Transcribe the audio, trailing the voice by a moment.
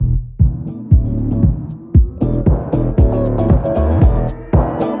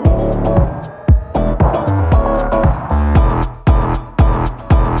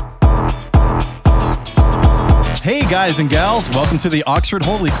guys and gals, welcome to the Oxford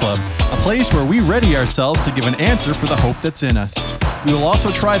Holy Club, a place where we ready ourselves to give an answer for the hope that's in us. We will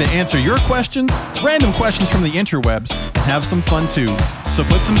also try to answer your questions, random questions from the interwebs, and have some fun too. So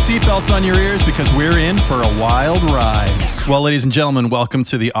put some seatbelts on your ears because we're in for a wild ride. Well, ladies and gentlemen, welcome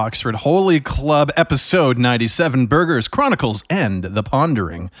to the Oxford Holy Club, episode 97, Burgers, Chronicles, and the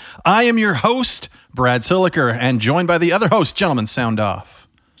Pondering. I am your host, Brad Siliker, and joined by the other host, gentlemen, sound off.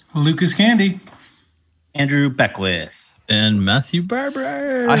 Lucas Candy. Andrew Beckwith. And Matthew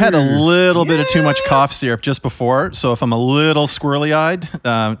Barber. I had a little bit of too much cough syrup just before, so if I'm a little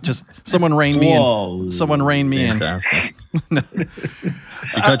squirrely-eyed, just someone rein me in. Someone rein me Fantastic. You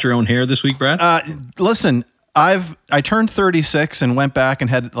cut your own hair this week, Brad? Listen, I turned 36 and went back and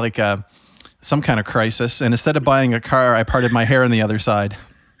had like some kind of crisis, and instead of buying a car, I parted my hair on the other side.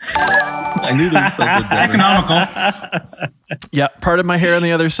 I knew there was something different. Economical. Yeah, parted my hair on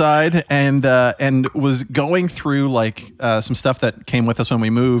the other side, and was going through like some stuff that came with us when we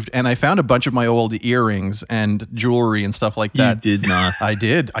moved, and I found a bunch of my old earrings and jewelry and stuff like that. You did not. I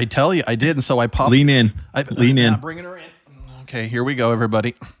did. I tell you, I did, and so I popped. Lean in. Lean in. Bringing her in. Okay, here we go,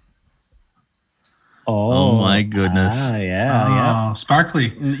 everybody. Oh my goodness! Oh,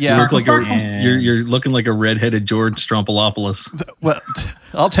 sparkly. Yeah, You look like Sparkle. you're looking like a redheaded George Strompolopoulos. Well,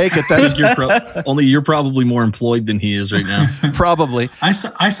 I'll take it. I think Then only you're probably more employed than he is right now. probably. I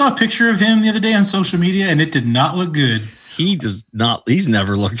saw a picture of him the other day on social media, and it did not look good. He does not. He's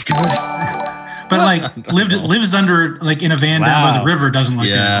never looked good. But like lives under like in a van down by the river doesn't look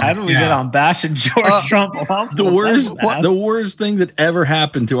Yeah. good. How do we get on bashing George Trump? The worst thing that ever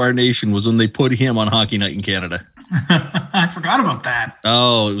happened to our nation was when they put him on Hockey Night in Canada. I forgot about that.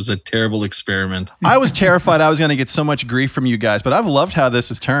 Oh, it was a terrible experiment. I was terrified I was going to get so much grief from you guys, but I've loved how this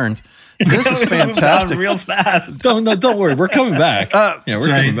has turned. This is fantastic. Real fast. Don't worry, we're coming back. We're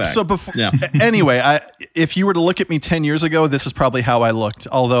coming back. So before, Yeah. anyway, if you were to look at me 10 years ago, this is probably how I looked.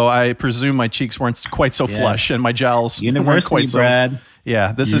 Although I presume my cheeks weren't quite so flush and my jowls weren't University quite Brad. so.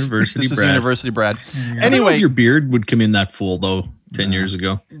 Yeah, this University is Brad. University Brad. I don't know if Anyway, your beard would come in that full though 10 years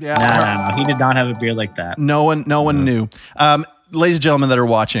ago. yeah, No. He did not have a beard like that. no one knew. Ladies and gentlemen that are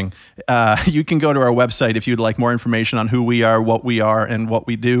watching, you can go to our website if you'd like more information on who we are, and what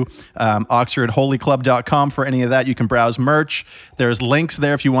we do. OxfordHolyClub.com for any of that. You can browse merch. There's links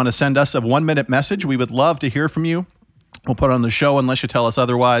there if you want to send us a 1-minute message. We would love to hear from you. We'll put it on the show unless you tell us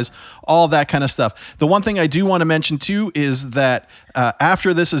otherwise, all that kind of stuff. The one thing I do want to mention too is that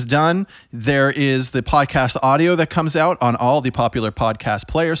after this is done, there is the podcast audio that comes out on all the popular podcast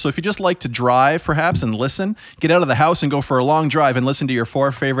players. So if you just like to drive perhaps and listen, get out of the house and go for a long drive and listen to your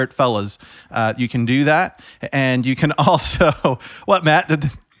 4 favorite fellas. You can do that. And you can also, what, Matt?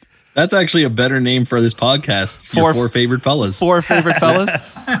 That's actually a better name for this podcast. Your 4 favorite fellas. 4 favorite fellas?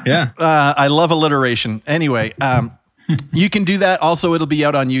 Yeah. I love alliteration. Anyway, you can do that. Also, it'll be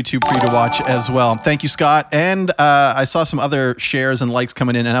out on YouTube for you to watch as well. Thank you, Scott. And I saw some other shares and likes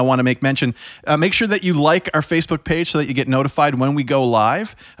coming in, and I want to make mention. Make sure that you like our Facebook page so that you get notified when we go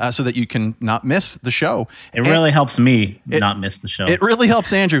live, so that you can not miss the show. It really helps me not miss the show. It really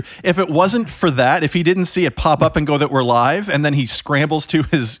helps Andrew. If it wasn't for that, if he didn't see it pop up and go that we're live, and then he scrambles to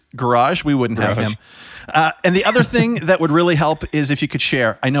his garage, we wouldn't have him. And the other thing that would really help is if you could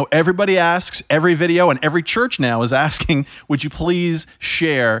share. I know everybody asks, every video and every church now is asking, would you please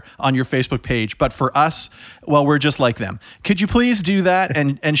share on your Facebook page? But for us, well, we're just like them. Could you please do that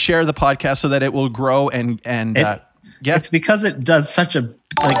and share the podcast so that it will grow and It's because it does such a,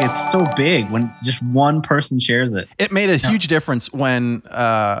 it's so big when just one person shares it. It made a huge difference when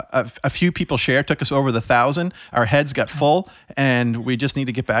a few people shared, took us over the 1,000. Our heads got full, and we just need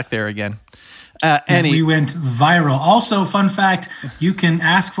to get back there again. We went viral. Also, fun fact, you can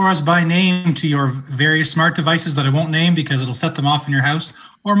ask for us by name to your various smart devices that I won't name because it'll set them off in your house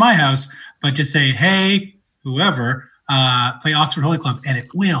or my house, but just say, hey, whoever, play Oxford Holy Club, and it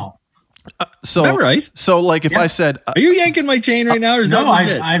will. So, Is that right? So, like, if I said... Are you yanking my chain right now? Or is No, that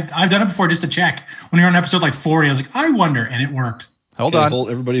legit? I've done it before just to check. When you're on episode like 40, I was like, I wonder, and it worked. Hold Okay,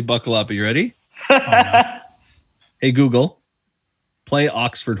 on. everybody buckle up. Are you ready? Oh, no. Hey, Google, play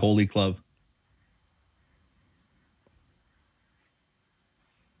Oxford Holy Club.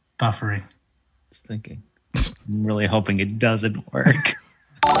 Buffering. It's thinking. I'm really hoping it doesn't work. It's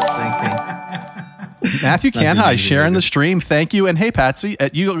thinking. Matthew not doing Canhigh anything sharing good. the stream. Thank you. And hey, Patsy.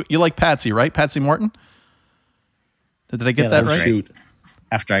 You like Patsy, right? Patsy Morton? Did I get Yeah, that that's right? right. Shoot.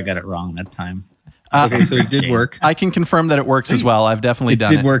 After I got it wrong that time. Okay, so it did work. I can confirm that it works as well. I've definitely It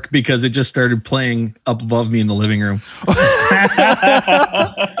done did it. work because it just started playing up above me in the living room.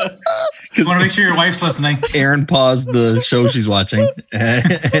 You want to make sure your wife's listening. Aaron paused the show she's watching,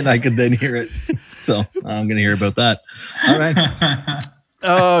 and I could then hear it. So I'm going to hear about that. All right.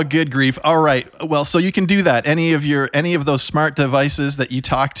 Oh, good grief. All right. Well, so you can do that. Any of those smart devices that you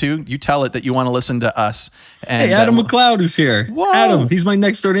talk to, you tell it that you want to listen to us. And hey, Adam McLeod is here. Whoa. Adam, he's my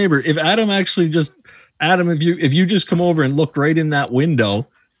next door neighbor. If Adam actually if you just come over and look right in that window,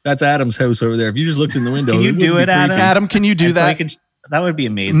 that's Adam's house over there. If you just looked in the window, can you do it, Adam? Adam, can you do that? That would be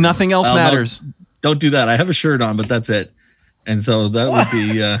amazing. Nothing else matters. Don't do that. I have a shirt on, but that's it. And so that would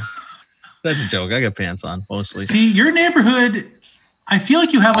be, that's a joke. I got pants on mostly. See, your neighborhood, I feel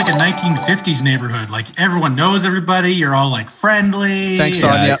like you have like a 1950s neighborhood. Like everyone knows everybody. You're all like friendly. Thanks,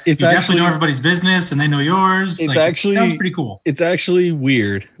 Sonia. You definitely know everybody's business and they know yours. It sounds pretty cool. It's actually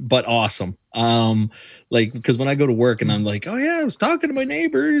weird, but awesome. Because when I go to work and I'm like, oh yeah, I was talking to my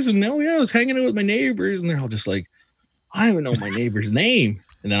neighbors and I was hanging out with my neighbors and they're all just like, I don't even know my neighbor's name.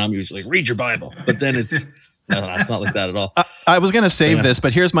 And then I'm usually like, read your Bible. But then it's not like that at all. I was going to save this,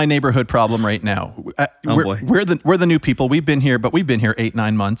 but here's my neighborhood problem right now. We're the new people. We've been here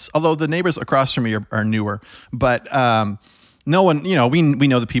 8-9 months. Although the neighbors across from me are newer, but no one, we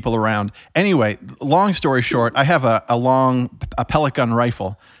know the people around. Anyway, long story short, I have a pellet gun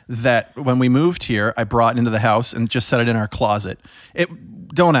rifle that when we moved here, I brought into the house and just set it in our closet.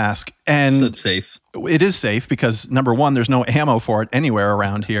 Don't ask. And so it's safe. It is safe because number one, there's no ammo for it anywhere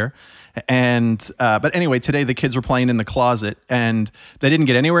around here. And, but anyway, today the kids were playing in the closet and they didn't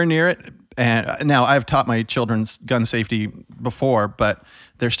get anywhere near it. And now I've taught my children's gun safety before, but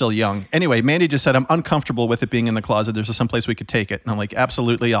they're still young. Anyway, Mandy just said, I'm uncomfortable with it being in the closet. There's some place we could take it. And I'm like,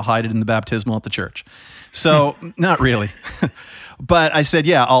 absolutely. I'll hide it in the baptismal at the church. So not really. But I said,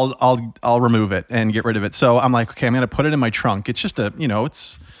 yeah, I'll remove it and get rid of it. So I'm like, okay, I'm going to put it in my trunk. It's just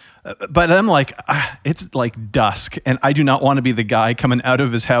but I'm like, it's like dusk and I do not want to be the guy coming out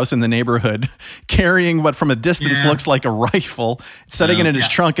of his house in the neighborhood carrying what from a distance looks like a rifle, setting it in his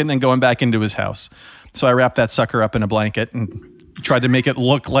trunk and then going back into his house. So I wrapped that sucker up in a blanket and tried to make it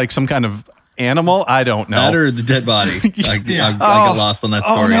look like some kind of animal. I don't know. That or the dead body. I got lost on that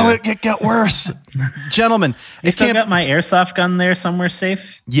story. Oh no, it got worse. Gentlemen. You still got my airsoft gun there somewhere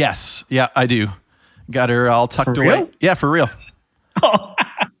safe? Yes. Yeah, I do. Got her all tucked away. Real? Yeah, for real.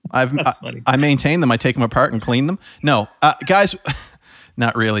 I maintain them. I take them apart and clean them. No, guys,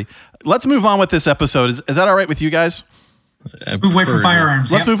 not really. Let's move on with this episode. Is that all right with you guys? Move away from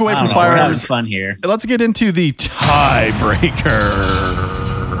firearms. Let's move away from firearms. Fun here. Let's get into the tiebreaker.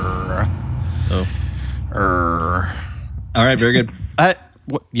 All right, very good.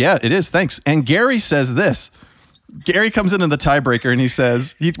 Yeah, it is. Thanks. And Gary says this. Gary comes into the tiebreaker and he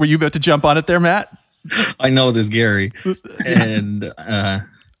says, were you about to jump on it there, Matt? I know this Gary. And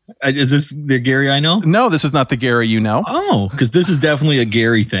is this the Gary I know? No, this is not the Gary you know. Oh, because this is definitely a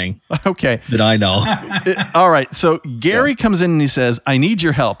Gary thing. Okay. That I know. All right. So Gary comes in and he says, I need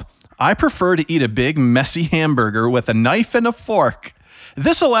your help. I prefer to eat a big, messy hamburger with a knife and a fork.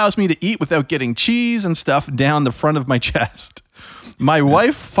 This allows me to eat without getting cheese and stuff down the front of my chest. My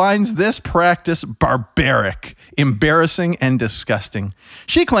wife finds this practice barbaric, embarrassing, and disgusting.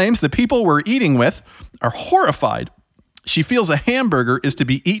 She claims the people we're eating with are horrified. She feels a hamburger is to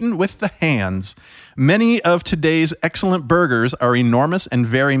be eaten with the hands. Many of today's excellent burgers are enormous and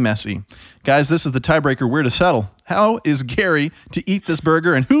very messy. Guys, this is the tiebreaker. We're to settle. How is Gary to eat this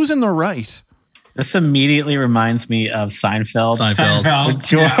burger and who's in the right? This immediately reminds me of Seinfeld.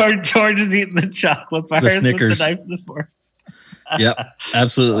 George is eating the chocolate bars the Snickers. with the knife and the fork. Yep,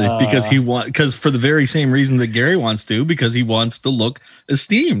 absolutely. Because for the very same reason that Gary wants to, because he wants to look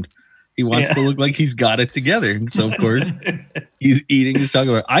esteemed. He wants to look like he's got it together. And so of course he's eating his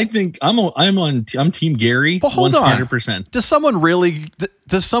chocolate bar. I think I'm Team Gary. Well, hold 100%. On.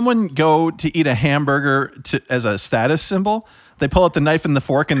 Does someone go to eat a hamburger as a status symbol? They pull out the knife and the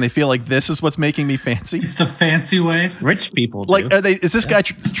fork and they feel like this is what's making me fancy. It's the fancy way. Rich people do. Like, is this guy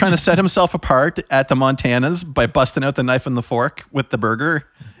trying to set himself apart at the Montanas by busting out the knife and the fork with the burger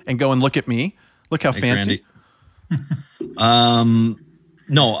and go and look at me? Look how fancy.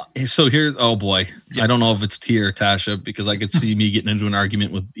 No. So here, oh boy, I don't know if it's Tia or Tasha because I could see me getting into an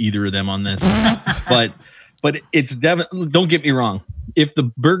argument with either of them on this, but it's definitely, don't get me wrong. If the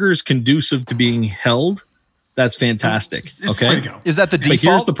burger is conducive to being held, that's fantastic. Okay. Is that the default? But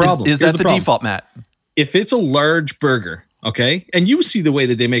here's the problem. Is that the default, Matt? If it's a large burger, okay, and you see the way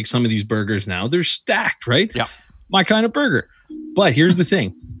that they make some of these burgers now, they're stacked, right? Yeah. My kind of burger. But here's the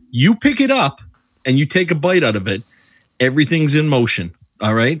thing. You pick it up and you take a bite out of it. Everything's in motion.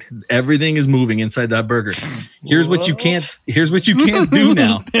 All right. Everything is moving inside that burger. Here's what you can't do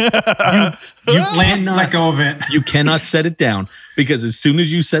now. You let go of it. You cannot set it down because as soon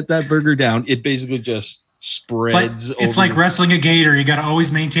as you set that burger down, it basically just spreads. It's like wrestling a gator. You got to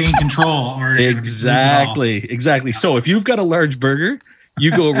always maintain control. Or Exactly. So if you've got a large burger,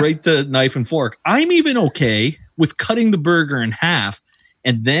 you go right to knife and fork. I'm even okay with cutting the burger in half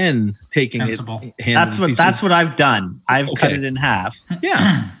and then taking Sensible. it. That's what I've done. I've cut it in half.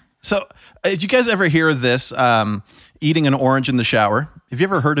 Yeah. So, did you guys ever hear of this? Eating an orange in the shower. Have you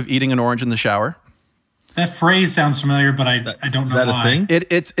ever heard of eating an orange in the shower? That phrase sounds familiar, but I don't know Is that why. a thing?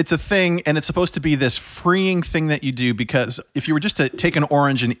 It's a thing, and it's supposed to be this freeing thing that you do, because if you were just to take an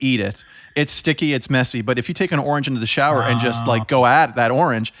orange and eat it, it's sticky, it's messy. But if you take an orange into the shower and just like go at that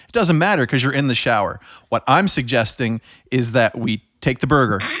orange, it doesn't matter because you're in the shower. What I'm suggesting is that we take the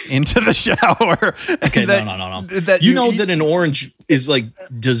burger into the shower. Okay, no. That you know that an orange is like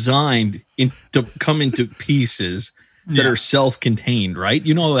designed to come into pieces that are self-contained, right?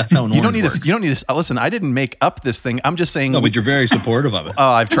 You know that's how an orange works. You don't need to listen. I didn't make up this thing. I'm just saying. No, but you're very supportive of it.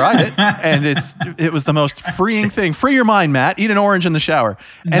 I've tried it, and it was the most freeing thing. Free your mind, Matt. Eat an orange in the shower.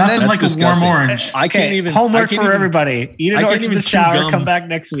 And Nothing like disgusting. a warm orange. I can't even. Homework I can't for even, everybody. Eat an orange in the shower. Come back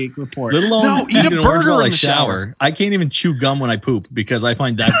next week. Report. Let alone No, eat a an orange burger while in I the shower. I can't even chew gum when I poop because I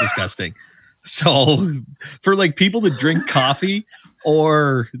find that disgusting. So, for like people that drink coffee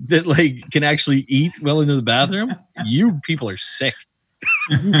or that like can actually eat well into the bathroom, you people are sick.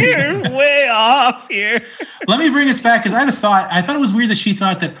 You're way off here. Let me bring us back, because I thought it was weird that she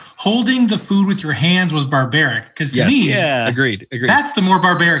thought that holding the food with your hands was barbaric. Because to me, agreed. that's the more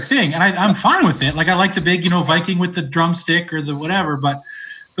barbaric thing, and I'm fine with it. Like I like the big, Viking with the drumstick or the whatever, but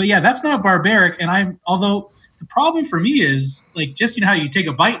yeah, that's not barbaric. And although the problem for me is like just how you take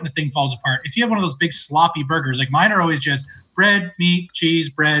a bite and the thing falls apart. If you have one of those big sloppy burgers, like mine are always just bread, meat, cheese,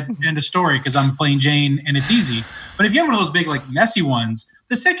 bread, end of story, because I'm plain Jane and it's easy. But if you have one of those big like messy ones,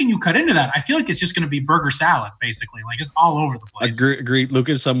 the second you cut into that, I feel like it's just going to be burger salad, basically, like just all over the place. Agree,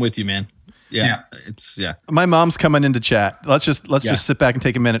 Lucas. I'm with you, man. Yeah. My mom's coming into chat. Let's just sit back and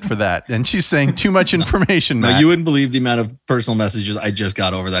take a minute for that. And she's saying too much information, Matt. No, you wouldn't believe the amount of personal messages I just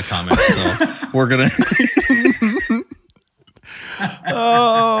got over that comment. So we're gonna.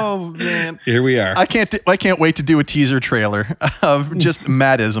 Oh man, here we are. I can't wait to do a teaser trailer of just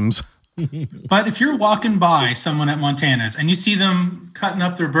Mattisms. But if you're walking by someone at Montana's and you see them cutting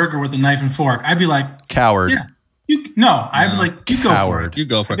up their burger with a knife and fork, I'd be like, coward. Yeah. I'd be like, you go for it. You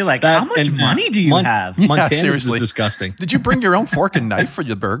go for it. I'd be like, how much money do you have? Montana's seriously. is disgusting. Did you bring your own fork and knife for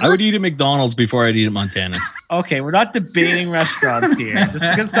your burger? I would eat at McDonald's before I'd eat at Montana's. Okay, we're not debating restaurants here. Just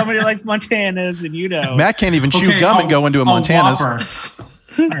because somebody likes Montana's and Matt can't even chew gum and go into a Montana's.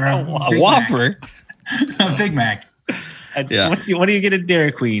 A Whopper. A Big Mac. What do you get at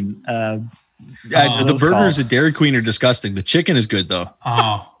Dairy Queen? The burgers at Dairy Queen are disgusting. The chicken is good though.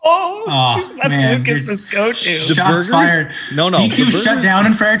 That's man, Lucas's go-to. Shots fired. No. DQ shut down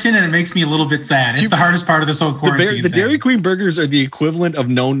in Fredericton, and it makes me a little bit sad. It's the hardest part of this whole quarantine. The Dairy Queen burgers are the equivalent of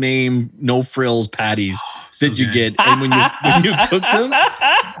no name, no frills patties that you get, and when you cook them,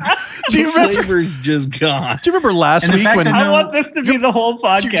 flavor's just gone. Do you remember last week when I want this to be the whole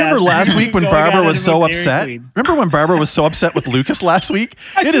podcast? Do you remember last week when Barbara was so upset? Remember when Barbara was so upset with Lucas last week?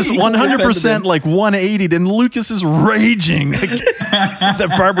 It is 100% like 180, and Lucas is raging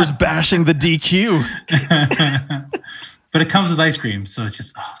that Barbara's bashing the DQ. But it comes with ice cream, so it's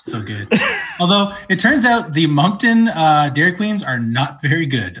just so good. Although it turns out the Moncton Dairy Queens are not very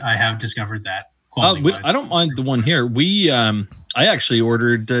good. I have discovered that. I don't mind the one here. I actually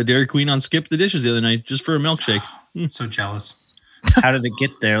ordered Dairy Queen on Skip the Dishes the other night just for a milkshake. So jealous. How did it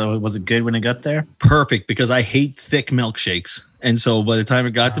get there? Was it good when it got there? Perfect, because I hate thick milkshakes, and so by the time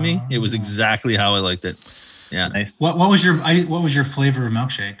it got to me, it was exactly how I liked it. Yeah. Nice. What was your flavor of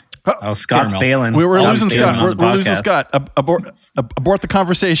milkshake? Oh, Scott's failing. We're losing Scott. We're losing Scott. Abort the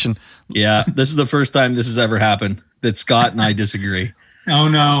conversation. Yeah, this is the first time this has ever happened that Scott and I disagree. Oh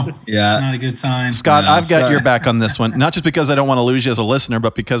no! Yeah, it's not a good sign. Scott, I've got your back on this one. Not just because I don't want to lose you as a listener,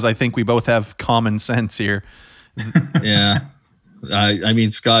 but because I think we both have common sense here. Yeah, I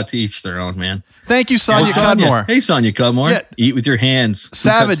mean, Scott, to each their own, man. Thank you, Sonia Cudmore. Hey, Sonia Cudmore. Yeah. Eat with your hands.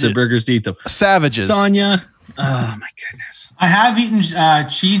 Savages. The burgers to eat them. Savages. Sonia. Oh my goodness. I have eaten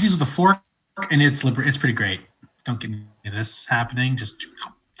cheesies with a fork, and it's pretty great. Don't get me this happening. Just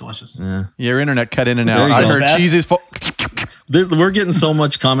delicious. Yeah. Your internet cut in and out. I heard cheesies. We're getting so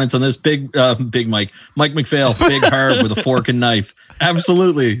much comments on this. Big Mike McPhail, big hard with a fork and knife.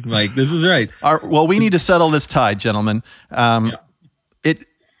 Absolutely, Mike. This is right. Well, we need to settle this tie, gentlemen.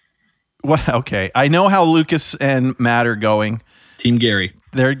 Okay. I know how Lucas and Matt are going. Team Gary.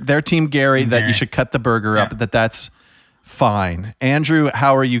 They're Team Gary that you should cut the burger up. That's fine. Andrew,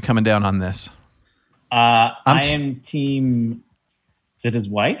 how are you coming down on this? I am team. Is it his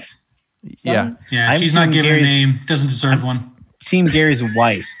wife? Yeah. Yeah, she's not giving a name. Doesn't deserve one. Team Gary's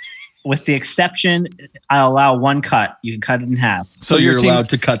wife. With the exception, I'll allow one cut. You can cut it in half. So you're allowed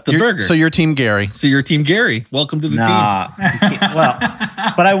to cut the burger. So you're Team Gary. So you're Team Gary. Welcome to the team. Well,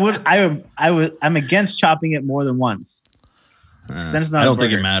 but I'm against chopping it more than once. I don't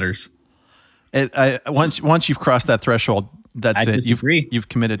think it matters. Once you've crossed that threshold, that's it. Disagree. You've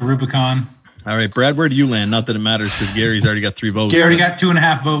committed. Rubicon. All right, Brad, where do you land? Not that it matters because Gary's already got 3 votes. Gary already got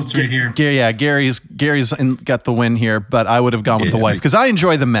 2.5 votes right here. Gary's got the win here, but I would have gone with the wife because I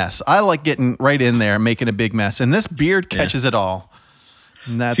enjoy the mess. I like getting right in there and making a big mess, and this beard catches it all.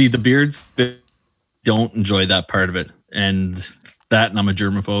 See, the beards don't enjoy that part of it, and I'm a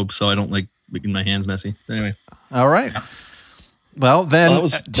germaphobe, so I don't like making my hands messy. Anyway. All right. Well, then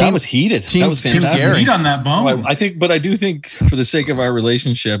that was heated. That was fantastic. Heat on that bone. I do think for the sake of our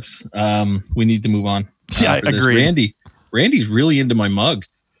relationships, we need to move on. Yeah, I agree. Randy's really into my mug.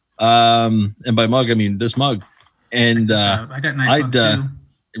 And by mug, I mean this mug. And I got a nice mug too.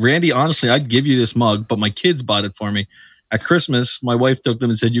 Randy, honestly, I'd give you this mug, but my kids bought it for me. At Christmas, my wife took them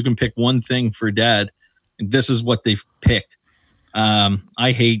and said, you can pick one thing for Dad. And this is what they've picked. I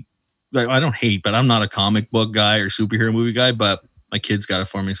don't hate, but I'm not a comic book guy or superhero movie guy, but my kids got it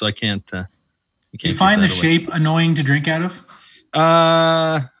for me, so I can't. You find the shape annoying to drink out of?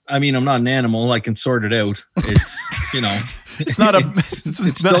 I mean, I'm not an animal. I can sort it out. It's, it's not a.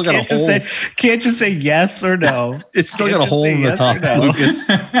 It's still got a hole. Can't just say yes or no. It's still got a hole in the top.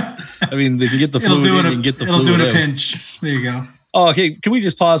 I mean, they can get the fluid in and get the fluid out. It'll do it a pinch. There you go. Oh, okay. Can we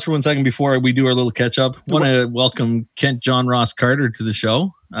just pause for 1 second before we do our little catch up? Want to welcome Kent John Ross Carter to the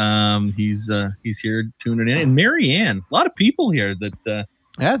show. He's here tuning in, and Mary Ann. A lot of people here that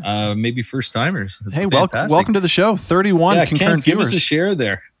maybe first timers. Hey, welcome to the show. 31 concurrent Kent, give viewers. us a share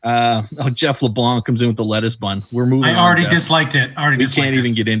there. Jeff LeBlanc comes in with the lettuce bun. We're moving. I already disliked it. We can't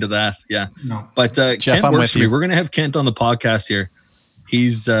even get into that. Yeah, no. But Jeff, Kent I'm works for me. with you. We're gonna have Kent on the podcast here.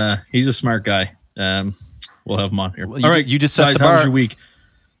 He's a smart guy. We'll have him on here. Well, all right, you just set guys, the bar. how was your week?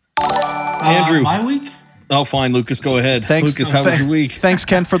 Andrew, my week? Oh, fine, Lucas. Go ahead. Thanks, Lucas. How was your week? Thanks,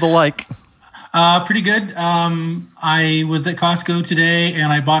 Ken, for the like. Pretty good. I was at Costco today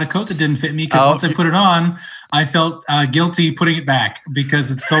and I bought a coat that didn't fit me because once I put it on, I felt guilty putting it back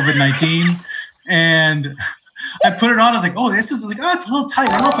because it's COVID-19. And I put it on. I was like, oh, this is it's a little tight.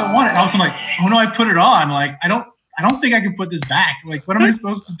 I don't know if I want it. And I was like, oh no, I put it on. Like, I don't think I can put this back. Like, what am I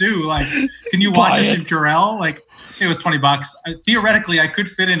supposed to do? Like, can you wash this in Purell? Like, it was $20. Theoretically, I could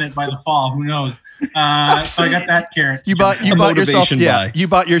fit in it by the fall. Who knows? So I got that carrot. You bought yourself. Yeah, you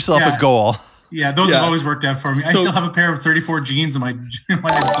bought yourself a goal. Yeah, those have always worked out for me. I still have a pair of 34 jeans in my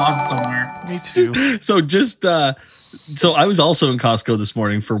closet somewhere. Me too. So I was also in Costco this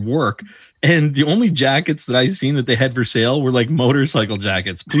morning for work, and the only jackets that I seen that they had for sale were like motorcycle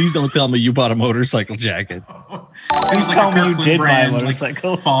jackets. Please don't tell me you bought a motorcycle jacket. It was like a Kirkland brand, like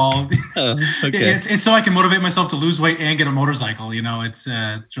fall. Okay. It's so I can motivate myself to lose weight and get a motorcycle.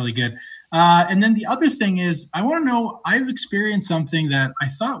 It's really good. And then the other thing is, I want to know. I've experienced something that I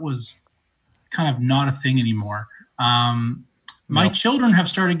thought was kind of not a thing anymore. My children have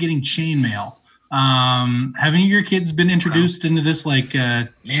started getting chain mail. Have any of your kids been introduced into this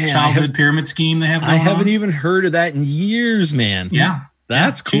childhood pyramid scheme they have going on? I haven't even heard of that in years, man. Yeah.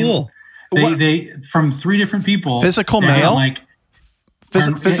 That's cool. They from 3 different people. Physical mail? In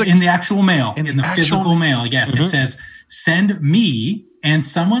the actual mail. In the physical mail, yes. Mm-hmm. It says, send me and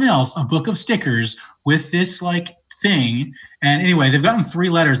someone else a book of stickers with this thing. And anyway, they've gotten 3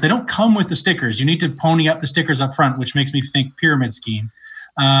 letters. They don't come with the stickers. You need to pony up the stickers up front, which makes me think pyramid scheme.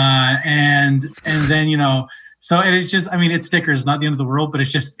 And then, so it's just, it's stickers, not the end of the world, but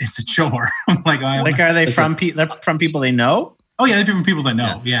it's a chore. Are they from people they know? Oh yeah, they're from people they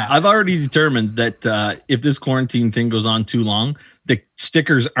know. Yeah. I've already determined that if this quarantine thing goes on too long, the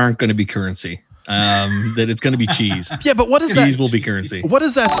stickers aren't going to be currency. That it's going to be cheese. Yeah, but what is that? Cheese will be currency. What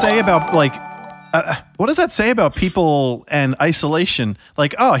does that say about what does that say about people and isolation?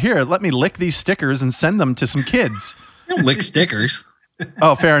 Like, oh, here, let me lick these stickers and send them to some kids. You don't lick stickers.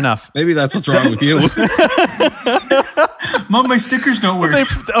 Oh, fair enough. Maybe that's what's wrong with you. Mom, my stickers don't work.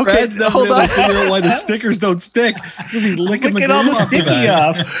 Brad's hold on. Figure out why the stickers don't stick. It's because he's licking all the sticky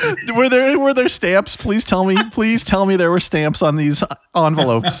up. Were there stamps? Please tell me there were stamps on these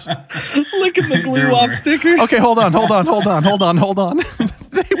envelopes. Licking the glue off stickers. Okay, hold on. They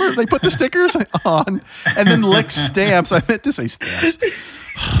put the stickers on and then lick stamps. I meant to say stamps.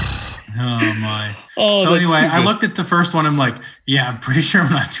 Oh my. Oh, So that's anyway, too I good. looked at the first one. I'm like, yeah, I'm pretty sure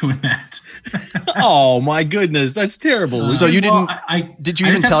I'm not doing that. Oh my goodness, that's terrible. So you didn't- I did you I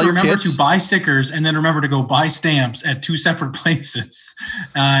even just have tell to your remember kids? to buy stickers and then remember to go buy stamps at 2 separate places,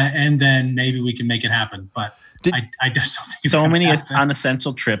 and then maybe we can make it happen. But Did- I just don't think it's So gonna many happen.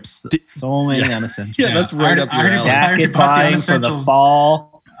 unessential trips. So many Yeah. unessential. Yeah, that's right up your alley. I already Jacket bought the buying for the unessential.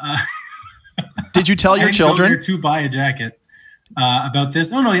 fall. Did you tell I your didn't go there children? to buy a jacket about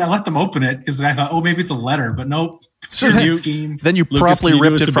this. No, I let them open it because I thought, oh, maybe it's a letter, but nope. So Pyramid then scheme. Then you Lucas, promptly can you do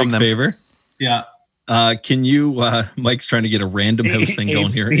ripped us it a from big them. favor? Yeah. Can you? Mike's trying to get a Random House thing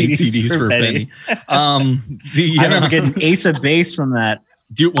going here. 8 CDs for a penny. The I remember getting Ace of Base from that.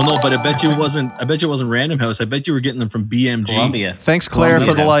 well, no, but I bet you it wasn't. I bet you it wasn't Random House. I bet you were getting them from BMG. Columbia. Thanks, Claire,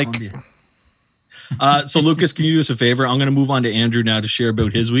 for the like. Columbia. So Lucas, can you do us a favor? I'm going to move on to Andrew now to share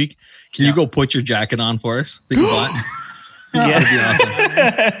about his week. Can you go put your jacket on for us that you bought? That'd be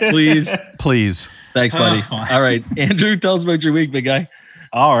awesome. Please. Please. Thanks, buddy. fine. All right, Andrew, tell us about your week, big guy.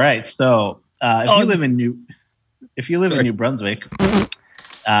 All right. So if Oh, you live in sorry. New Brunswick,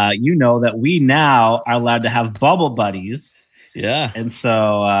 you know that we now are allowed to have bubble buddies, Yeah. and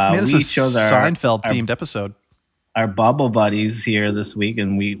so Man, this we is chose Seinfeld themed episode. our bubble buddies here this week,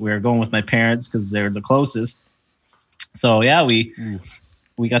 and we're going with my parents because they're the closest. So yeah, we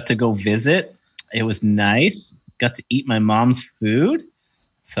got to go visit. It was nice. Got to eat my mom's food.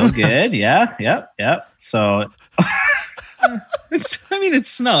 So good. Yep. So It's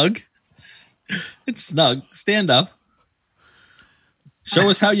snug. It's snug. Stand up. Show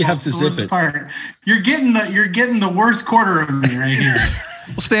us how you have to That's the zip worst it. part. You're getting the worst quarter of me right here.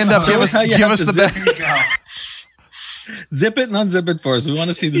 Well, stand up. Show Give us us, how you give have us to the zip. back. There you go. Zip it and unzip it for us. We want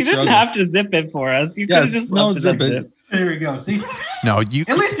to see the you struggle. didn't have to zip it for us. You could Yes, have just no, left zip it. unzipped. There we go. See, No, you,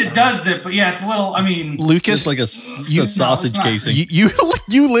 at least it does zip, but yeah, it's a little. I mean, Lucas. Just like a sausage it's not. casing.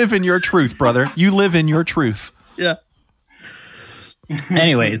 You live in your truth, brother. You live in your truth. Yeah.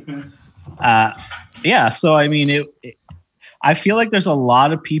 Anyways, yeah. So I mean, I feel like there's a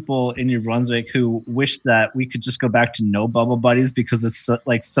lot of people in New Brunswick who wish that we could just go back to no bubble buddies because it's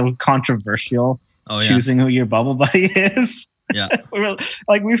so controversial Oh yeah. choosing who your bubble buddy is. Yeah.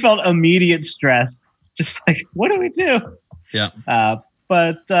 we felt immediate stress. Just like, what do we do? Yeah.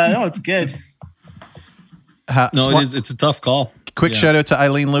 But no, it's good. No, it is. It's a tough call. Quick Yeah. shout out to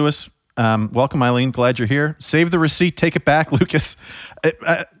Eileen Lewis. Welcome, Eileen. Glad you're here. Save the receipt. Take it back, Lucas.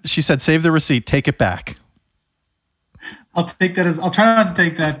 She said, "Save the receipt. Take it back." I'll take that I'll try not to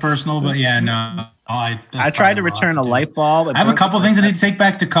take that personal, but yeah, no. I tried to return a light bulb. I have a couple things I need to take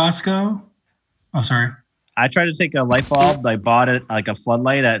back to Costco. Oh, sorry. I tried to take a light bulb. I bought it like a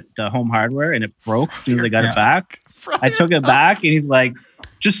floodlight at Home Hardware, and it broke as soon as I got it back. I took it back, and he's like,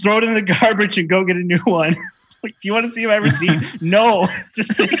 "Just throw it in the garbage and go get a new one." Like, do you want to see my receipt? No,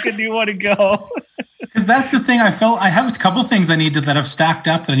 just take a new one and go. Because that's the thing. I have a couple things that have stacked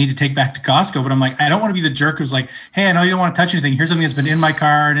up that I need to take back to Costco, but I'm like, I don't want to be the jerk who's like, hey, I know you don't want to touch anything. Here's something that's been in my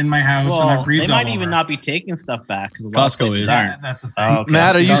car and in my house, and I Well, breathed they might all even over. not be taking stuff back. Costco is. That's the thing. Oh, okay.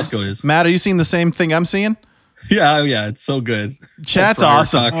 Matt, Costco is. you seeing the same thing I'm seeing? Yeah. Yeah. It's so good. Chat's Fryer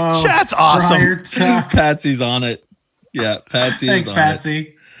awesome. talk. Chat's awesome. Fryer talk. Patsy's on it. Yeah. Patsy Thanks, is on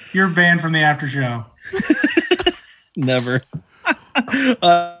Patsy. You're banned from the after show. it. Never.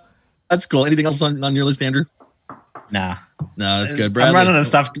 That's cool. Anything else on your list, Andrew? Nah. No, that's good. I'm Bradley. running out of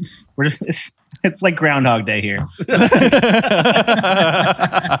stuff. It's like Groundhog Day here.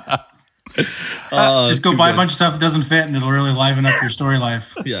 Just go too buy good. a bunch of stuff that doesn't fit, and it'll really liven up your story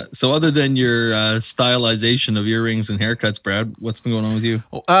life. Yeah. So other than your stylization of earrings and haircuts, Brad, what's been going on with you?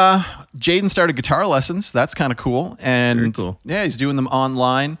 Jaden started guitar lessons. That's kind of cool. And Very cool. Yeah, he's doing them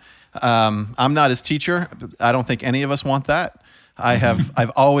online. I'm not his teacher. I don't think any of us want that.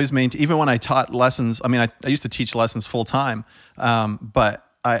 I've always maintained, even when I taught lessons, I mean, I used to teach lessons full time, but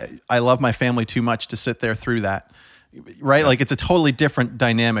I love my family too much to sit there through that. Right? Like it's a totally different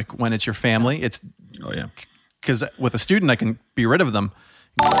dynamic when it's your family. It's Oh yeah. because with a student, I can be rid of them,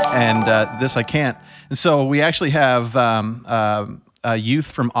 and this I can't. And so we actually have a youth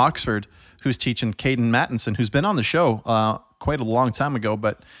from Oxford who's teaching, Caden Mattinson, who's been on the show quite a long time ago.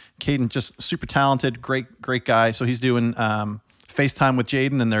 But Caden, just super talented, great guy. So he's doing FaceTime with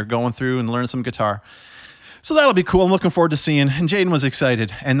Jaden, and they're going through and learning some guitar. So that'll be cool. I'm looking forward to seeing. And Jaden was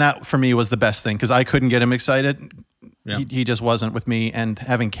excited, and that for me was the best thing because I couldn't get him excited. Yeah. He just wasn't with me, and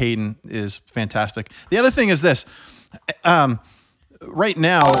having Caden is fantastic. The other thing is this. Right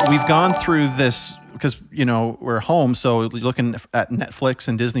now, we've gone through this because, we're home, so you're looking at Netflix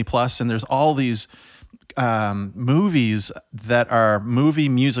and Disney Plus, and there's all these movies that are movie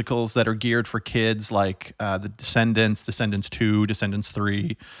musicals that are geared for kids, like The Descendants, Descendants 2, Descendants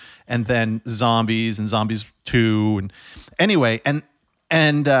 3, and then Zombies and Zombies 2. And anyway, and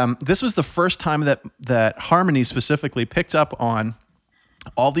this was the first time that Harmony specifically picked up on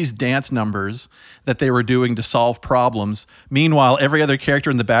all these dance numbers that they were doing to solve problems. Meanwhile, every other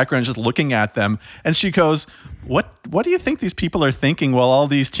character in the background is just looking at them. And she goes, what do you think these people are thinking while all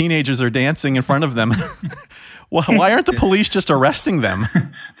these teenagers are dancing in front of them? Why aren't the police just arresting them?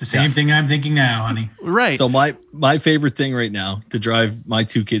 The same thing I'm thinking now, honey. Right. So my favorite thing right now to drive my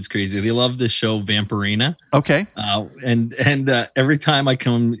two kids crazy, they love this show Vampirina. Okay. And every time I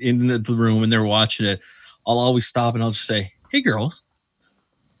come into the room and they're watching it, I'll always stop and I'll just say, "Hey girls,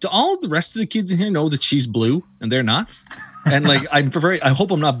 do all the rest of the kids in here know that she's blue and they're not?" And like, I hope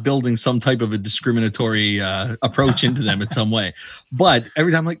I'm not building some type of a discriminatory approach into them in some way. But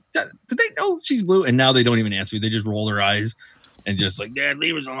every time I'm like, "Do they know she's blue?" And now they don't even answer. They just roll their eyes and just like, "Dad,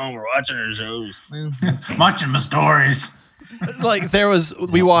 leave us alone. We're watching our shows." Watching my stories. Like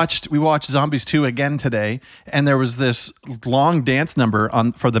we watched Zombies 2 again today, and there was this long dance number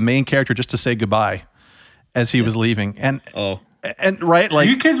for the main character just to say goodbye as he was leaving. And right, like, are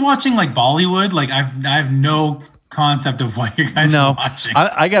you kids watching like Bollywood? Like I have no concept of what you guys are watching.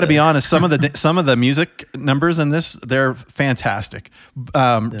 I got to be honest. Some of the music numbers in this, they're fantastic,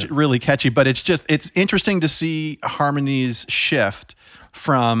 really catchy. But it's interesting to see Harmony's shift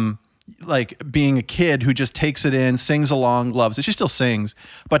from like being a kid who just takes it in, sings along, loves it. She still sings,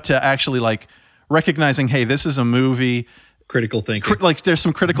 but to actually like recognizing, hey, this is a movie. Critical thinking. Like there's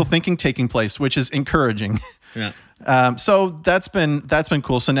some critical thinking taking place, which is encouraging. Yeah. So that's been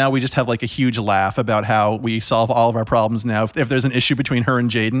cool. So now we just have like a huge laugh about how we solve all of our problems now. If there's an issue between her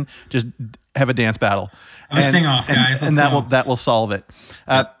and Jaden, just have a dance battle. Let's sing off, guys. And that will solve it.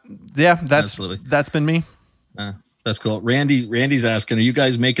 That's been me. That's cool. Randy's asking, are you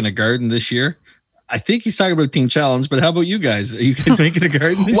guys making a garden this year? I think he's talking about Teen Challenge, but how about you guys? Are you guys making a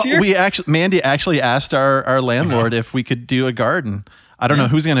garden this year? Mandy actually asked our landlord if we could do a garden. I don't know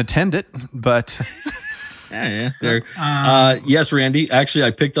who's going to tend it, but yeah. Yes, Randy. Actually,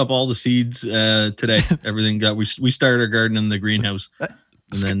 I picked up all the seeds today. Everything we started our garden in the greenhouse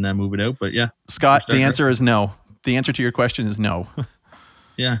and then move it out. But yeah, Scott, the answer is no. The answer to your question is no.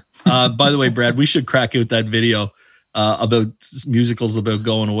 Yeah. By the way, Brad, we should crack out that video about musicals about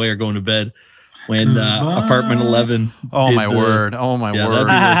going away or going to bed. When Apartment 11. Oh my word!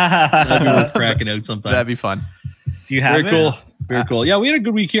 That'd be worth cracking out sometime. That'd be fun. Do you have Very cool. Very cool. Yeah, we had a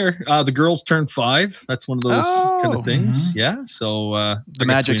good week here. The girls turned 5. That's one of those kind of things. Mm-hmm. Yeah. So the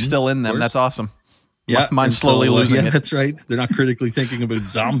magic's still in them. That's awesome. Yeah, mine's slowly losing it. That's right. They're not critically thinking about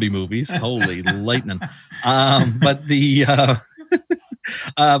zombie movies. Holy lightning! But yeah,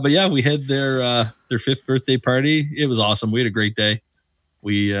 we had their 5th birthday party. It was awesome. We had a great day.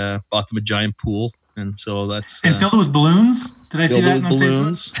 We bought them a giant pool, and so that's and filled it with balloons. Did I see that on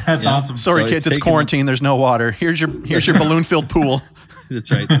balloons. Facebook? That's awesome. Sorry, kids, it's quarantine. There's no water. Here's your balloon-filled pool.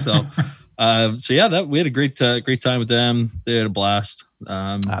 That's right. So, we had a great time with them. They had a blast.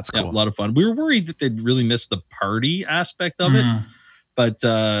 That's cool. A lot of fun. We were worried that they'd really miss the party aspect of it, but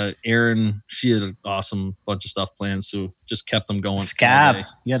Erin, she had an awesome bunch of stuff planned, so just kept them going. Scav.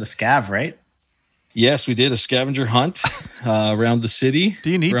 You had a scav, right? Yes, we did a scavenger hunt around the city. Do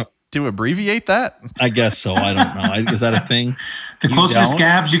you need to abbreviate that? I guess so. I don't know. Is that a thing? The closer to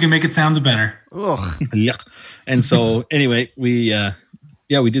scabs, you can make it sound the better. Ugh. Yeah. And so anyway, we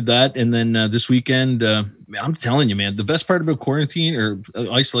did that. And then this weekend, I'm telling you, man, the best part about quarantine or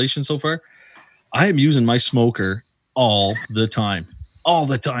isolation so far, I am using my smoker all the time.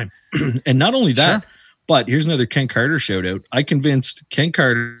 And not only that, but here's another Ken Carter shout out. I convinced Ken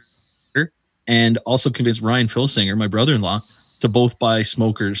Carter and also convinced Ryan Filsinger, my brother-in-law, to both buy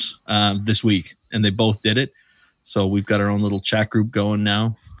smokers this week. And they both did it. So we've got our own little chat group going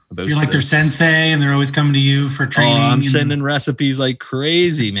now. You're like their sensei and they're always coming to you for training. I'm sending recipes like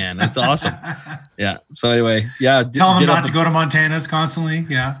crazy, man. That's awesome. Yeah. So anyway, yeah. Tell them not to go to Montana's constantly.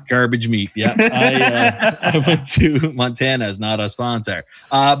 Yeah. Garbage meat. Yeah. I went to Montana's, not a sponsor.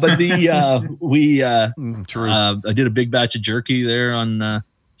 But I did a big batch of jerky there on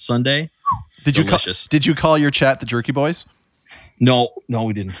Sunday. Did you call your chat the Jerky Boys? No,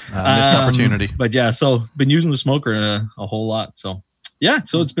 we didn't. Missed opportunity. But yeah, so been using the smoker a whole lot. So yeah,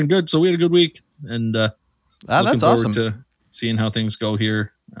 so it's been good. So we had a good week, and that's awesome. To seeing how things go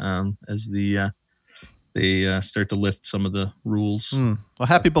here as they start to lift some of the rules. Well,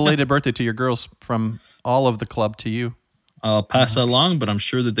 happy belated birthday to your girls from all of the club to you. I'll pass that along, but I'm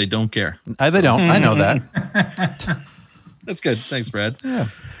sure that they don't care. They don't. I know that. That's good. Thanks, Brad.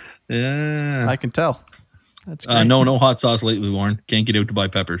 Yeah, I can tell. That's great. No hot sauce lately, Lauren. Can't get out to buy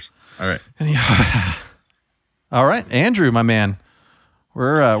peppers. All right. All right, Andrew, my man,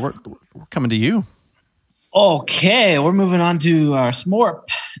 we're coming to you. Okay, we're moving on to our Smorp,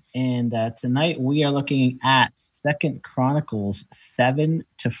 and tonight we are looking at 2 Chronicles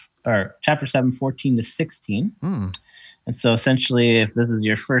chapter 7, 14 to 16. And so essentially, if this is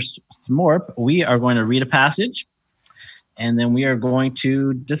your first Smorp, we are going to read a passage, and then we are going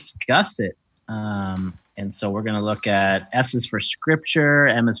to discuss it. And so we're going to look at S is for scripture,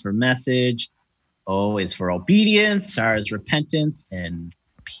 M is for message, O is for obedience, R is repentance, and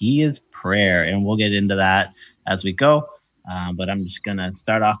P is prayer. And we'll get into that as we go. But I'm just going to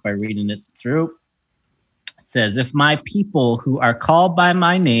start off by reading it through. It says, if my people who are called by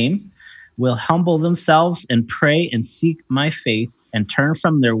my name will humble themselves and pray and seek my face and turn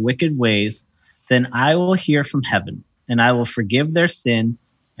from their wicked ways, then I will hear from heaven and I will forgive their sin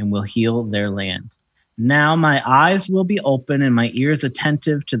and will heal their land. Now my eyes will be open and my ears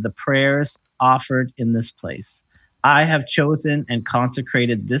attentive to the prayers offered in this place. I have chosen and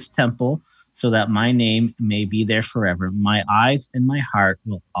consecrated this temple so that my name may be there forever. My eyes and my heart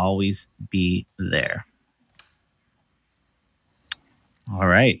will always be there. All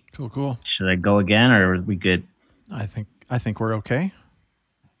right. Cool. Should I go again or are we good? I think we're okay.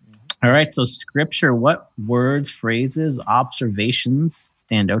 All right. So scripture, what words, phrases, observations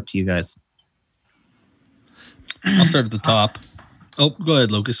stand out to you guys? I'll start at the top. Oh, go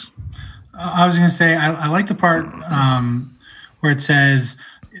ahead, Lucas. I was going to say, I like the part where it says,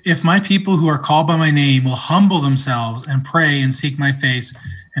 if my people who are called by my name will humble themselves and pray and seek my face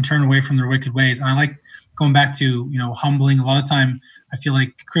and turn away from their wicked ways. And I like going back to, humbling. A lot of time, I feel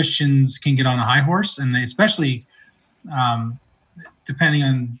like Christians can get on a high horse, and they, especially depending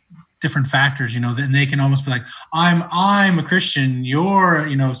on different factors, then they can almost be like, I'm a Christian, you're,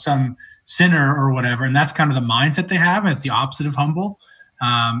 some sinner or whatever. And that's kind of the mindset they have. And it's the opposite of humble.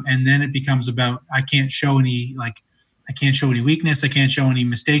 And then it becomes about, I can't show any weakness. I can't show any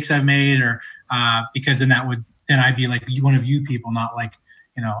mistakes I've made, or because then I'd be like one of you people, not like,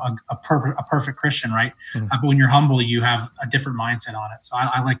 a perfect Christian. Right. Mm-hmm. But when you're humble, you have a different mindset on it. So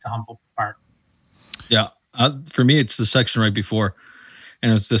I like the humble part. Yeah. For me, it's the section right before.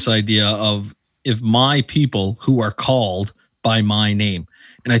 And it's this idea of, if my people who are called by my name.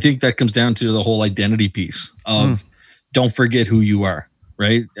 And I think that comes down to the whole identity piece of don't forget who you are,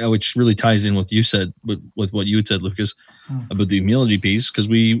 right? Which really ties in with you said, with what you had said, Lucas, about the humility piece, because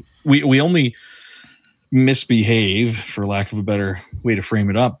we only misbehave, for lack of a better way to frame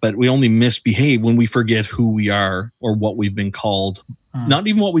it up, but we only misbehave when we forget who we are or what we've been called, not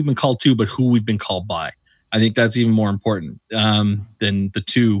even what we've been called to, but who we've been called by. I think that's even more important than the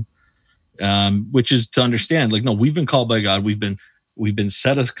two, which is to understand, like, no, we've been called by God. We've been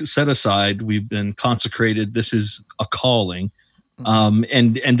set aside. We've been consecrated. This is a calling.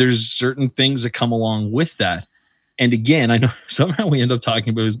 And there's certain things that come along with that. And again, I know somehow we end up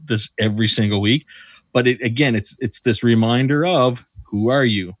talking about this every single week, but it's this reminder of who are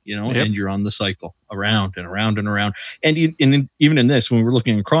you, and you're on the cycle around and around and around. And even in this, when we're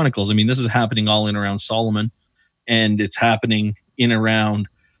looking at Chronicles, I mean, this is happening all in around Solomon, and it's happening in around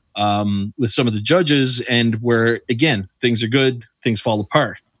with some of the judges, and where, again, things are good, things fall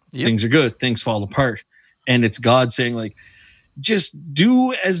apart. Yep. Things are good, things fall apart. And it's God saying, like, just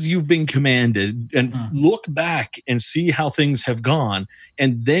do as you've been commanded and look back and see how things have gone.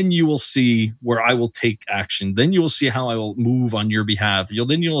 And then you will see where I will take action. Then you will see how I will move on your behalf.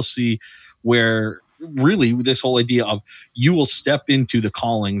 Then you'll see where really this whole idea of you will step into the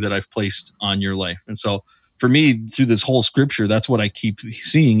calling that I've placed on your life. And so for me, through this whole scripture, that's what I keep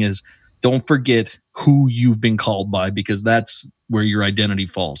seeing is, don't forget who you've been called by, because that's where your identity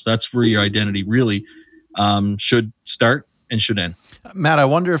falls. That's where your identity really should start and should end. Matt, I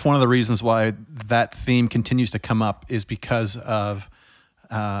wonder if one of the reasons why that theme continues to come up is because of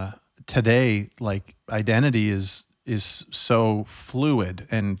today, like, identity is so fluid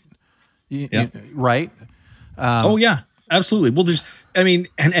and right. Oh yeah, absolutely. Well,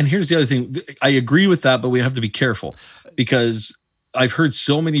 and here's the other thing. I agree with that, but we have to be careful, because I've heard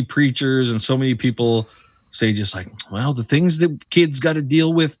so many preachers and so many people say just like, well, the things that kids got to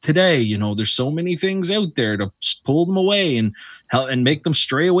deal with today, there's so many things out there to pull them away and make them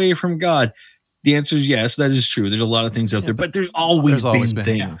stray away from God. The answer is yes, that is true. There's a lot of things out there, but there's always been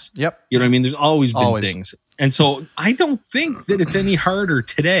things. Yeah. Yep. You know what I mean? There's always been things. And so I don't think that it's any harder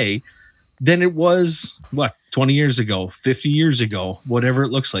today than it was, 20 years ago, 50 years ago, whatever it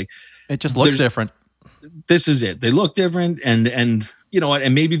looks like. It just looks different. This is it. They look different. And you know what?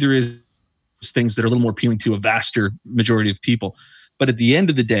 And maybe there is things that are a little more appealing to a vaster majority of people. But at the end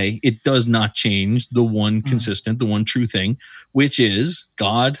of the day, it does not change the one consistent, the one true thing, which is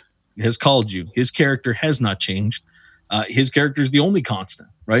God has called you. His character has not changed. His character is the only constant,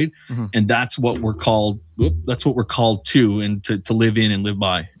 right? Mm-hmm. And that's what we're called. That's what we're called to, and to live in and live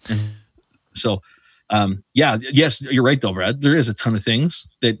by. And so, yes, you're right though, Brad. There is a ton of things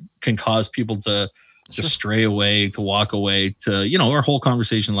that can cause people to stray away, to walk away, to, our whole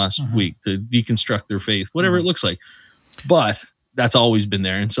conversation last week, to deconstruct their faith, whatever it looks like. But that's always been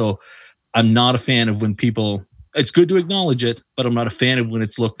there. And so I'm not a fan of when people, it's good to acknowledge it, but I'm not a fan of when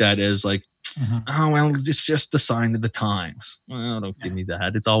it's looked at as like, oh, well, it's just a sign of the times. Well, don't give me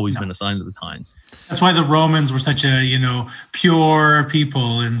that. It's always been a sign of the times. That's why the Romans were such a, pure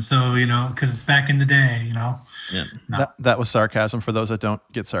people. And so, because it's back in the day, Yeah. No. That was sarcasm for those that don't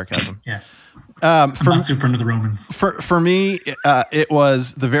get sarcasm. Yes. I'm not super into the Romans. For me, it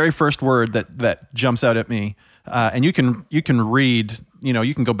was the very first word that jumps out at me. And you can read,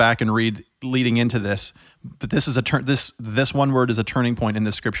 you can go back and read leading into this, but this is this one word is a turning point in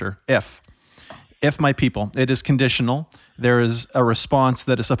this scripture. If my people, it is conditional. There is a response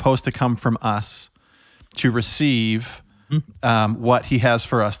that is supposed to come from us to receive what he has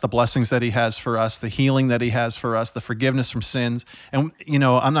for us, the blessings that he has for us, the healing that he has for us, the forgiveness from sins. And,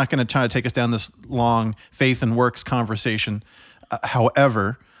 I'm not going to try to take us down this long faith and works conversation.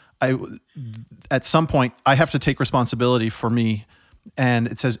 However, at some point, I have to take responsibility for me. And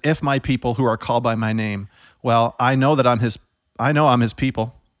it says, if my people who are called by my name, well, I know I'm his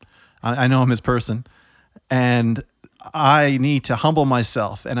people. I know I'm his person. And I need to humble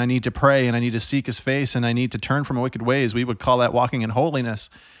myself, and I need to pray, and I need to seek his face, and I need to turn from wicked ways. We would call that walking in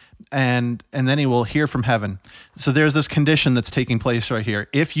holiness. And then he will hear from heaven. So there's this condition that's taking place right here.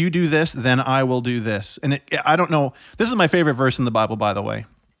 If you do this, then I will do this. And I don't know. This is my favorite verse in the Bible, by the way,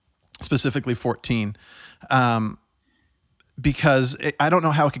 specifically 14. Because I don't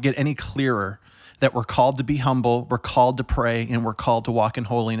know how it could get any clearer that we're called to be humble, we're called to pray, and we're called to walk in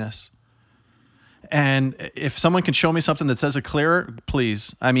holiness. And if someone can show me something that says it clearer,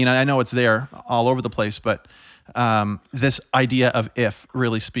 please. I mean, I know it's there all over the place, but this idea of if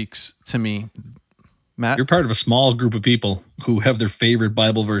really speaks to me. Matt? You're part of a small group of people who have their favorite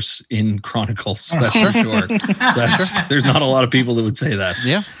Bible verse in Chronicles. That's for sure. There's not a lot of people that would say that.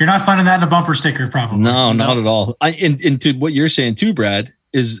 Yeah. You're not finding that in a bumper sticker, probably. No, not at all. And to what you're saying too, Brad,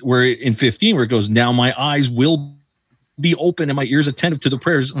 is where in 15, where it goes, now my eyes will be open and my ears attentive to the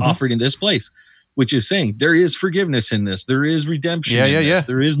prayers offered in this place, which is saying there is forgiveness in this. There is redemption in this.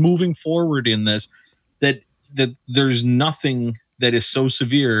 There is moving forward in this, that there's nothing that is so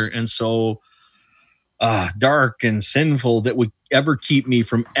severe and so dark and sinful that would ever keep me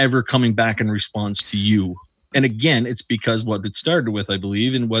from ever coming back in response to you. And again, it's because what it started with, I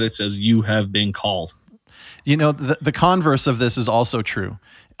believe, and what it says, you have been called. The converse of this is also true.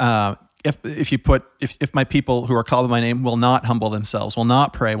 If my people who are called by my name will not humble themselves, will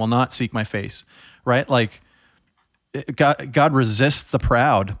not pray, will not seek my face, right? Like God resists the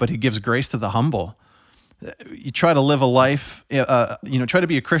proud, but he gives grace to the humble. You try to live a life, try to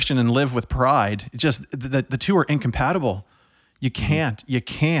be a Christian and live with pride. The two are incompatible. You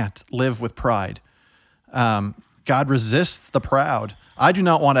can't live with pride. God resists the proud. I do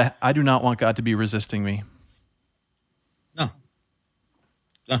not want God to be resisting me.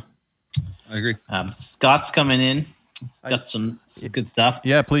 No, I agree. Scott's coming in. Got some good stuff.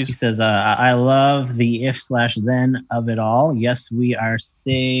 Yeah, please. He says, I love the if/then of it all. Yes, we are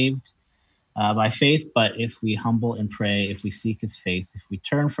saved by faith, but if we humble and pray, if we seek his face, if we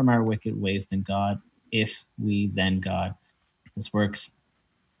turn from our wicked ways, then God, then God.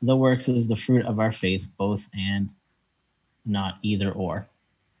 The works is the fruit of our faith, both and, not either or.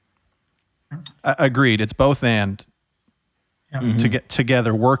 Agreed. It's both and. To get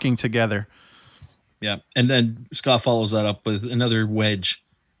together, working together. Yeah. And then Scott follows that up with another wedge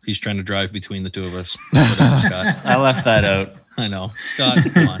he's trying to drive between the two of us. I left that out. I know. Scott,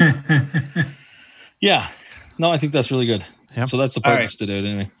 come on. Yeah. No, I think that's really good. Yep. So that's the part that stood out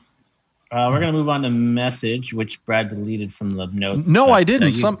anyway. We're going to move on to message, which Brad deleted from the notes. No, I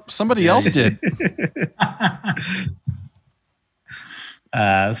didn't. Somebody else did.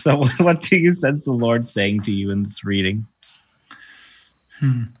 So what do you sense the Lord saying to you in this reading?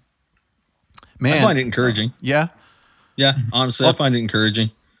 Man, I find it encouraging. Yeah. Yeah. Honestly, I find it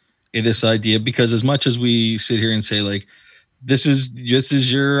encouraging in this idea, because as much as we sit here and say like, this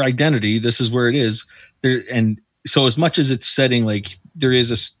is your identity, this is where it is there. And so as much as it's setting, like there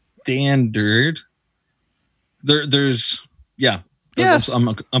is a standard there's yes,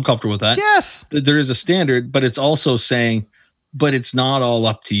 I'm comfortable with that. Yes, there is a standard, but it's also saying, but it's not all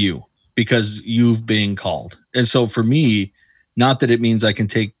up to you because you've been called. And so for me, Not that it means I can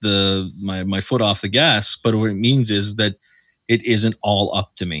take my foot off the gas, but what it means is that it isn't all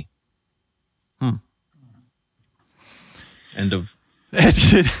up to me. End of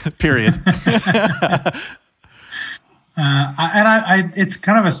period. It's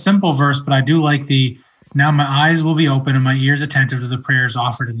kind of a simple verse, but I do like now my eyes will be open and my ears attentive to the prayers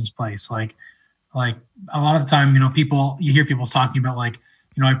offered in this place. Like a lot of the time, you hear people talking about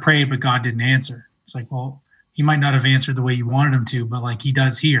I prayed, but God didn't answer. It's like, well, he might not have answered the way you wanted him to, but he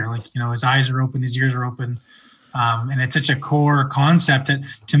does hear, his eyes are open, his ears are open. And it's such a core concept that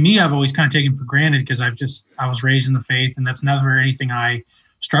to me, I've always kind of taken for granted because I was raised in the faith, and that's never anything I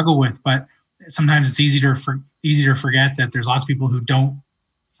struggle with. But sometimes it's easy to forget that there's lots of people who don't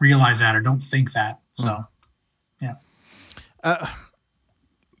realize that or don't think that. So, yeah.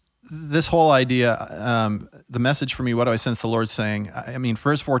 This whole idea, the message for me, what do I sense the Lord saying? I mean,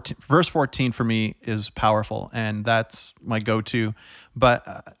 verse 14 for me is powerful, and that's my go-to.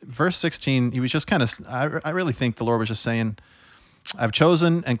 But verse 16, he was just kind of, I really think the Lord was just saying, I've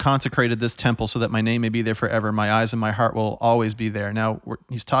chosen and consecrated this temple so that my name may be there forever. My eyes and my heart will always be there. Now,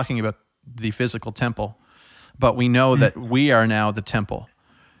 he's talking about the physical temple, but we know that we are now the temple.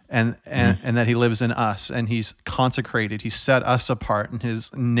 And that he lives in us, and he's consecrated. He set us apart, and his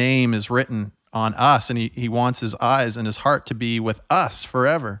name is written on us, and he wants his eyes and his heart to be with us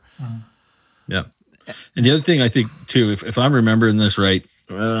forever. Yeah. And the other thing I think too, if I'm remembering this right,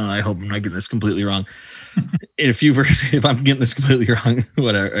 I hope I'm not getting this completely wrong. In a few verses, if I'm getting this completely wrong,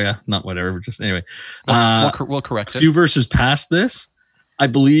 whatever. Yeah, not whatever. Just anyway. We'll correct it. A few verses past this, I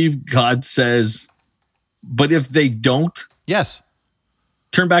believe God says, "But if they don't, yes."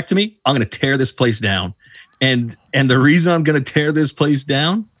 turn back to me, I'm going to tear this place down. And the reason I'm going to tear this place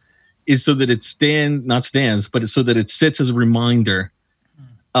down is so that it but it's so that it sits as a reminder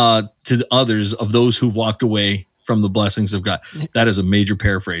to the others of those who've walked away from the blessings of God. That is a major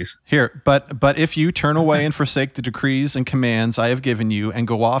paraphrase. Here, but if you turn away and forsake the decrees and commands I have given you and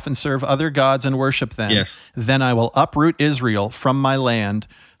go off and serve other gods and worship them, then I will uproot Israel from my land,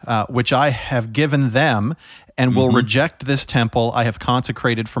 which I have given them, and will reject this temple I have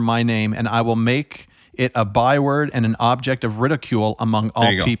consecrated for my name, and I will make it a byword and an object of ridicule among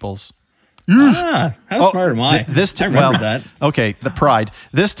all peoples. How smart am I? I remember that. Okay, the pride.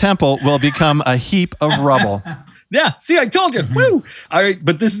 This temple will become a heap of rubble. Yeah, see, I told you. Woo! All right,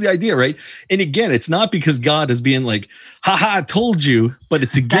 but this is the idea, right? And again, it's not because God is being like, haha, I told you, but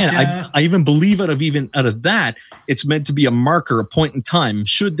it's again, gotcha. I even believe out of that, it's meant to be a marker, a point in time.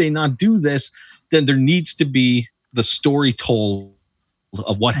 Should they not do this, then there needs to be the story told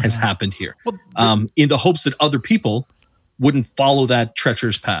of what has happened here, in the hopes that other people wouldn't follow that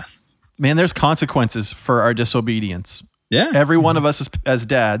treacherous path. Man, there's consequences for our disobedience. Yeah. Every one of us as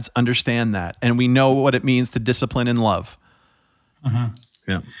dads understand that, and we know what it means to discipline in love.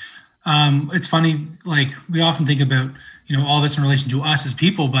 Yeah. It's funny, we often think about, all this in relation to us as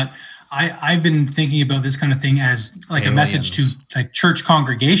people, but I've been thinking about this kind of thing as a message to church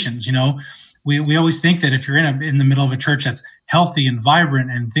congregations. We always think that if you're in the middle of a church that's healthy and vibrant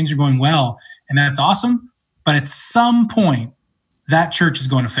and things are going well, and that's awesome, but at some point that church is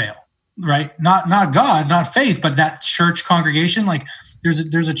going to fail, right? Not God, not faith, but that church congregation.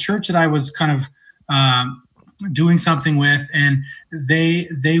 There's a church that I was kind of doing something with, and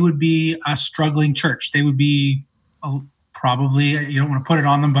they would be a struggling church. They would be probably, you don't want to put it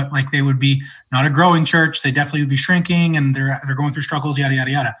on them, but they would be not a growing church. They definitely would be shrinking, and they're going through struggles, yada,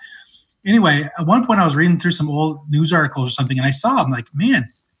 yada, yada. Anyway, at one point I was reading through some old news articles or something, and I saw, I'm like,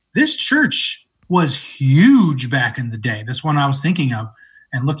 man, this church was huge back in the day. This one I was thinking of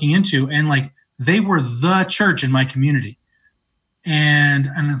and looking into, and they were the church in my community. And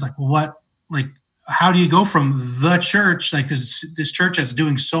it's like, well, how do you go from the church, this church that's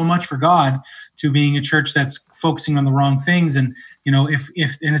doing so much for God, to being a church that's focusing on the wrong things? And, if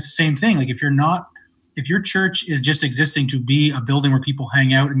and it's the same thing. If your church is just existing to be a building where people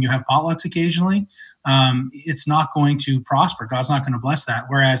hang out and you have potlucks occasionally, it's not going to prosper. God's not going to bless that.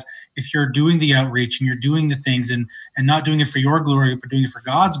 Whereas if you're doing the outreach and you're doing the things and not doing it for your glory, but doing it for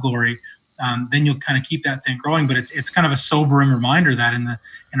God's glory, then you'll kind of keep that thing growing. But it's kind of a sobering reminder that in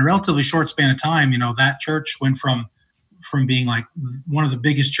a relatively short span of time, that church went from being one of the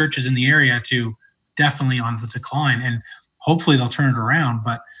biggest churches in the area to definitely on the decline. And hopefully they'll turn it around.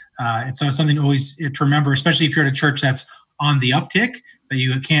 But it's something to remember, especially if you're at a church that's on the uptick, that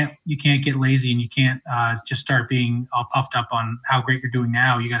you can't get lazy, and you can't just start being all puffed up on how great you're doing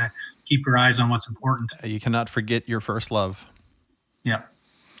now. You got to keep your eyes on what's important. You cannot forget your first love. Yeah.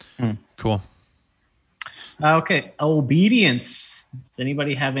 Cool. Okay. Obedience. Does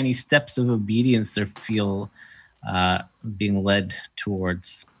anybody have any steps of obedience they feel being led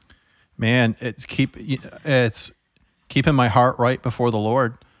towards. Man, it's keeping my heart right before the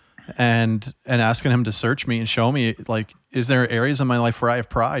Lord, and asking Him to search me and show me, like, is there areas in my life where I have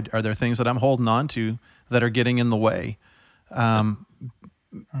pride? Are there things that I'm holding on to that are getting in the way?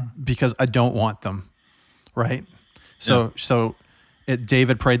 Because I don't want them, right? So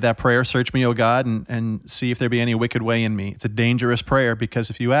David prayed that prayer, search me, O God, and see if there be any wicked way in me. It's a dangerous prayer, because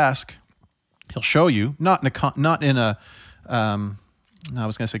if you ask, He'll show you, not in a I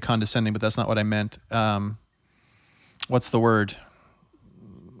was going to say condescending, but that's not what I meant. What's the word?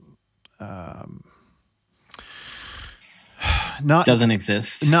 Not Doesn't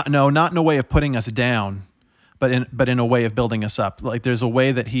exist. Not in a way of putting us down, but in a way of building us up. Like, there's a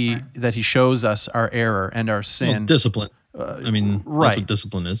way that he shows us our error and our sin. Well, discipline. I mean, right. That's what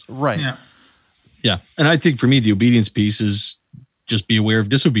discipline is. Right. Yeah. And I think for me, the obedience piece is just be aware of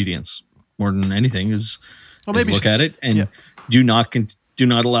disobedience more than anything. Is look at it and do not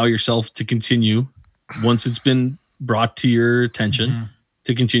allow yourself to continue, once it's been brought to your attention,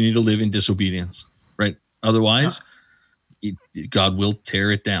 to continue to live in disobedience. Right. Otherwise, God will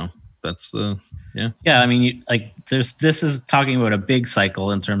tear it down. That's I mean, this is talking about a big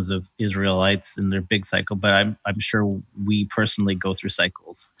cycle in terms of Israelites and their big cycle, but I'm sure we personally go through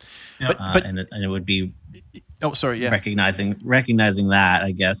cycles, and it would be recognizing that,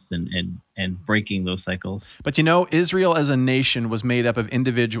 I guess, and breaking those cycles. But Israel as a nation was made up of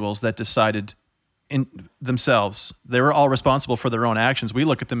individuals that decided in themselves. They were all responsible for their own actions. We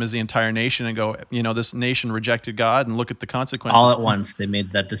look at them as the entire nation and go, this nation rejected God, and look at the consequences. All at once, they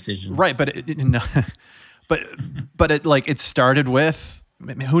made that decision. Right, but it started with,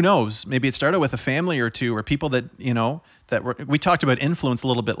 who knows? Maybe it started with a family or two, or people that we talked about influence a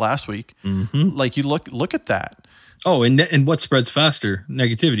little bit last week. Mm-hmm. Like, you look at that. Oh, and what spreads faster?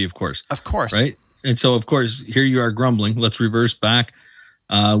 Negativity, of course. Of course, right. And so, of course, here you are grumbling. Let's reverse back.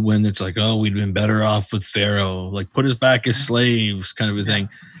 When it's like, oh, we'd been better off with Pharaoh, like, put us back as slaves, kind of a thing.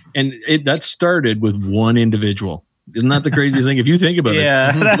 And that started with one individual. Isn't that the craziest thing? If you think about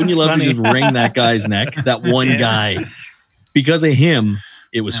it, wouldn't you love to just wring that guy's neck, that one guy? Because of him,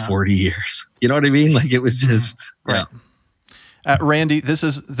 it was 40 years. You know what I mean? Like, it was just, right. Randy, this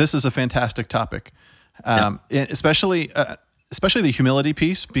is a fantastic topic, especially the humility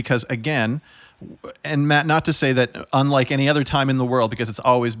piece, because, again, and Matt, not to say that unlike any other time in the world, because it's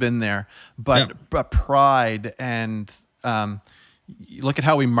always been there, but pride and look at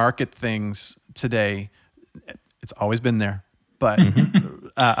how we market things today. It's always been there, but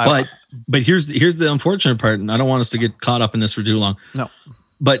but here's the unfortunate part, and I don't want us to get caught up in this for too long. No,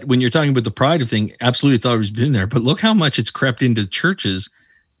 but when you're talking about the pride of thing, absolutely, it's always been there. But look how much it's crept into churches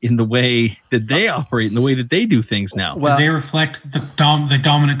in the way that they operate, in the way that they do things now. Well, they reflect the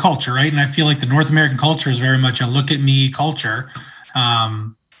dominant culture, right? And I feel like the North American culture is very much a look at me culture,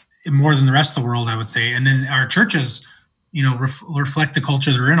 more than the rest of the world, I would say. And then our churches, reflect the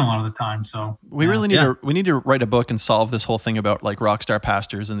culture they're in a lot of the time. So we really need to write a book and solve this whole thing about, like, rock star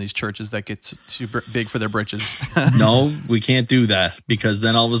pastors and these churches that get too big for their britches. No, we can't do that, because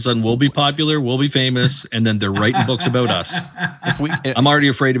then all of a sudden we'll be popular, we'll be famous, and then they're writing books about us. I'm already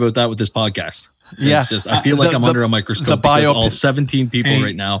afraid about that with this podcast. Yeah, it's just, I feel like I'm under a microscope because all 17 people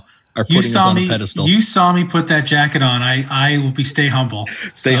right now are putting us on a pedestal. You saw me put that jacket on. I will stay humble.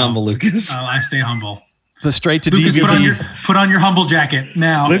 Stay humble, Lucas. I stay humble. The straight to Lucas, DVD. Put on your humble jacket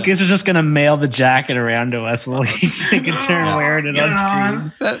now. Lucas is just going to mail the jacket around to us while he's taking turn wearing it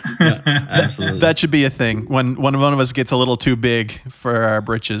on screen. Absolutely. That should be a thing. When one of us gets a little too big for our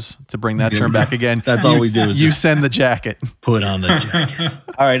britches, to bring that term back again. That's all we do. Is you send the jacket. Put on the jacket.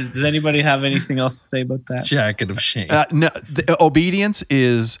 All right. Does anybody have anything else to say about that? Jacket of shame. No, the obedience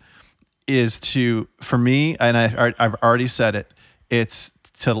is to, for me, and I've already said it, it's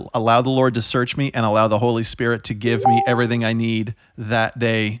to allow the Lord to search me and allow the Holy Spirit to give me everything I need that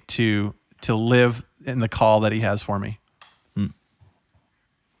day to live in the call that He has for me.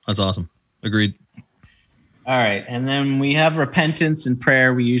 That's awesome. Agreed. All right. And then we have repentance and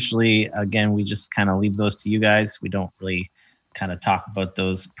prayer. We usually, again, we just kind of leave those to you guys. We don't really kind of talk about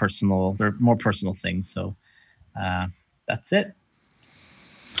those they're more personal things. So that's it.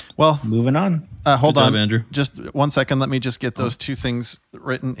 Well, moving on. Hold on, Andrew. Just 1 second. Let me just get those two things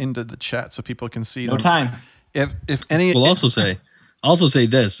written into the chat so people can see them. No time. If any, we'll also say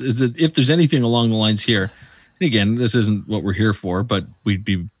this is that if there's anything along the lines here, and again, this isn't what we're here for, but we'd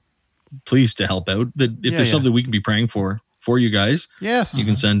be pleased to help out. That if there's something we can be praying for you guys, yes, you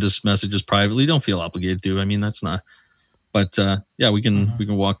can send us messages privately. Don't feel obligated to. I mean, that's not. But we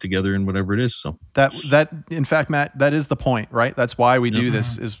can walk together in whatever it is. So that in fact, Matt, that is the point, right? That's why we do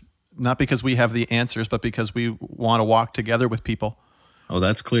this. Is not because we have the answers, but because we want to walk together with people. Oh,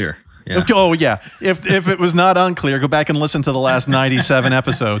 that's clear. Yeah. Oh yeah. If it was not unclear, go back and listen to the last 97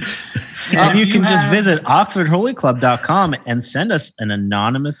 episodes. And you can just visit oxfordholyclub.com and send us an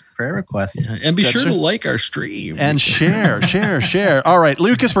anonymous prayer request. Yeah, and be sure to like our stream. And share. All right,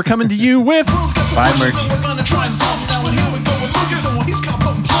 Lucas, we're coming to you with Bye, merch.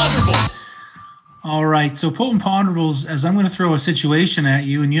 All right, so Potent Ponderables, as I'm going to throw a situation at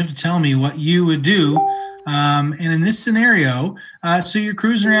you, and you have to tell me what you would do. And in this scenario, so you're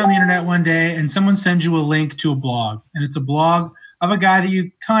cruising around the internet one day, and someone sends you a link to a blog, and it's a blog of a guy that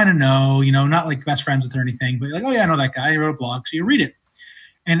you kind of know, not like best friends with or anything, but you're like, oh yeah, I know that guy. He wrote a blog, so you read it.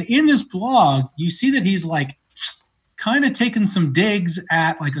 And in this blog, you see that he's like kind of taking some digs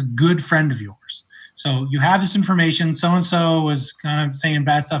at like a good friend of yours. So you have this information. So-and-so was kind of saying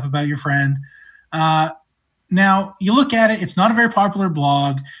bad stuff about your friend. Now you look at it, it's not a very popular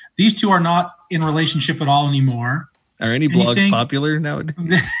blog. These two are not in relationship at all anymore. Are any blogs popular nowadays?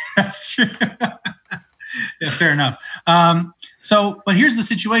 That's true. Yeah, fair enough. But here's the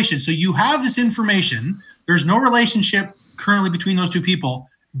situation. So you have this information. There's no relationship currently between those two people.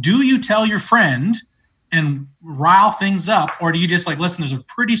 Do you tell your friend and rile things up, or do you just like, listen, there's a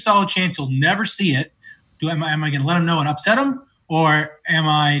pretty solid chance you'll never see it. Am I going to let him know and upset him, or am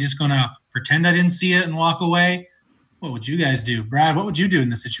I just going to pretend I didn't see it and walk away? What would you guys do? Brad, what would you do in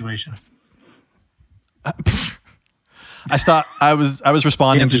this situation? I thought I was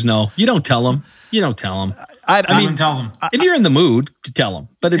responding. The answer's no. You don't tell them. I mean, tell them. If you're in the mood, to tell them.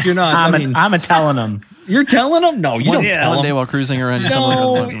 But if you're not, I'm telling them. You're telling them? No, you don't tell One them. day while cruising around.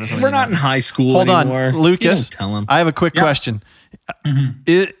 No, we're not in high school anymore. Hold on, Lucas. You don't tell them. I have a quick question.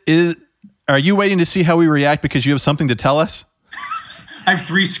 Are you waiting to see how we react because you have something to tell us? I have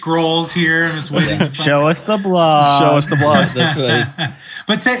 3 scrolls here. I'm just waiting to Show us the blog. That's right.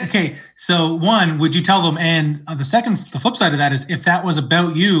 But so one, would you tell them? And the flip side of that is, if that was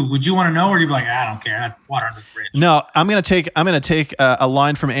about you, would you want to know, or you'd be like, I don't care, that's water under the bridge? No, I'm gonna take a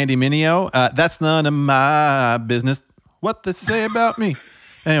line from Andy Mineo. That's none of my business what they say about me.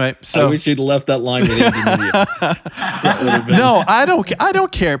 Anyway, so I wish you'd left that line with Andy Mineo. No, I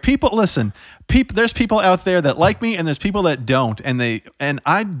don't care. People, listen. There's people out there that like me, and there's people that don't, and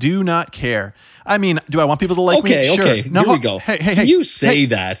I do not care. I mean, do I want people to like me? Sure. Okay, no, here we go. Hey, so you say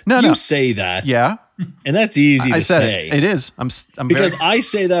that. No. You say that. Yeah. And that's easy to say. It is. I'm because I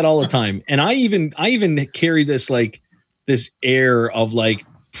say that all the time, and I even carry this air of like,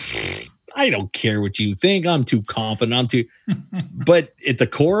 I don't care what you think. I'm too confident. But at the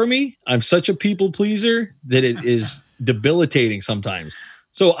core of me, I'm such a people pleaser that it is debilitating sometimes.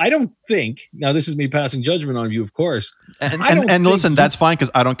 So I don't think, now this is me passing judgment on you, of course. And listen, that's fine, because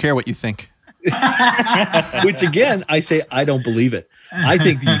I don't care what you think. Which again, I say I don't believe it. I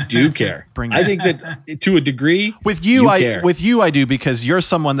think you do care. I think that to a degree, with you care. With you I do, because you're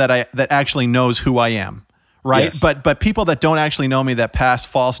someone that actually knows who I am, right? Yes. But people that don't actually know me, that pass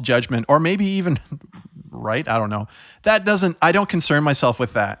false judgment, or maybe even right, I don't know. I don't concern myself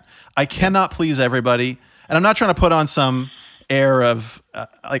with that. I cannot please everybody, and I'm not trying to put on some air of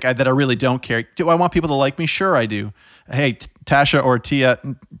that I really don't care. Do I want people to like me? Sure, I do. Hey, Tasha or Tia,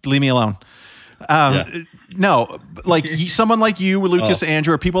 leave me alone. No, like someone like you, Lucas,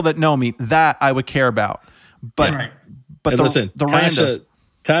 Andrew, or people that know me, that I would care about. But listen, the randos.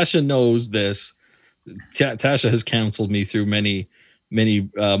 Tasha knows this. Tasha has counseled me through many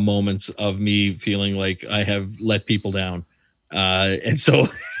moments of me feeling like I have let people down. And so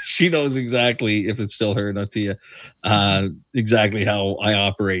she knows exactly, if it's still her, not Tia, exactly how I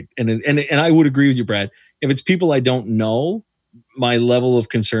operate. And I would agree with you, Brad. If it's people I don't know, my level of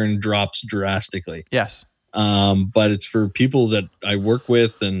concern drops drastically. Yes. But it's for people that I work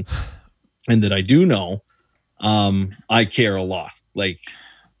with and that I do know. I care a lot. Like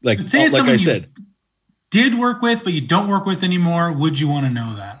I said, did work with, but you don't work with anymore. Would you want to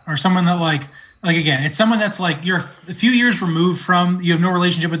know that? Or someone that like again, it's someone that's like you're a few years removed from, you have no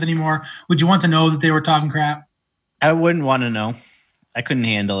relationship with anymore. Would you want to know that they were talking crap? I wouldn't want to know. I couldn't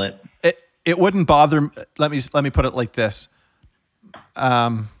handle it. It wouldn't bother. Let me put it like this.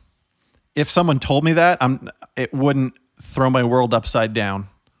 If someone told me that, it wouldn't throw my world upside down.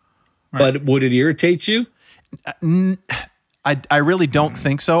 Right. But would it irritate you? I really don't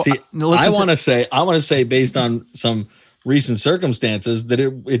think so. See, I want to say based on some recent circumstances that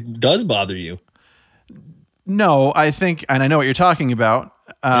it does bother you. No, I think, and I know what you're talking about,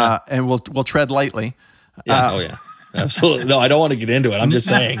 and we'll tread lightly. Yeah. Absolutely. No, I don't want to get into it. I'm just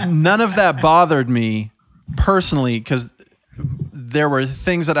saying. None of that bothered me personally, because there were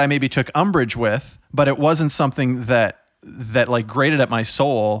things that I maybe took umbrage with, but it wasn't something that that like grated at my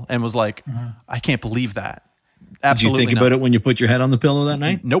soul and was like, I can't believe that. Absolutely. Did you think about it when you put your head on the pillow that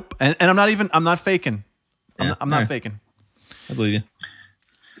night? Nope. And I'm not faking. I'm not faking. I believe you.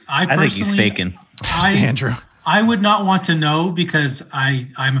 I think he's faking. Andrew. I would not want to know because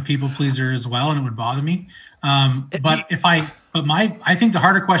I'm a people pleaser as well, and it would bother me. I think the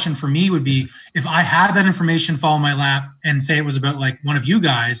harder question for me would be if I had that information fall in my lap and say it was about like one of you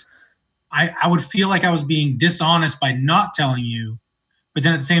guys, I would feel like I was being dishonest by not telling you. But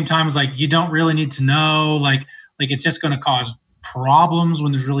then at the same time, it's like, you don't really need to know. Like it's just going to cause problems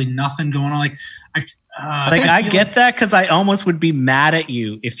when there's really nothing going on. I get that because I almost would be mad at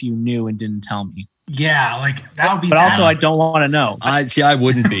you if you knew and didn't tell me. Yeah, like that would be. But also, I don't want to know. I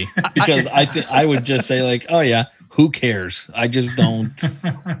wouldn't be because I would just say like, oh yeah, who cares? I just don't,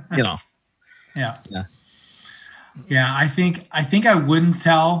 you know. Yeah. I think I wouldn't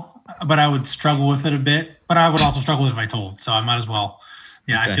tell, but I would struggle with it a bit. But I would also struggle if I told, so I might as well.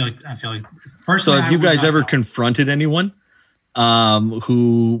 Yeah, okay. I feel like. Personally, so have you guys ever confronted anyone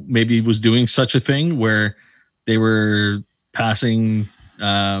who maybe was doing such a thing where they were passing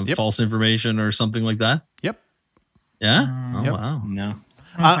false information or something like that? Yep. Yeah. I Wow. No.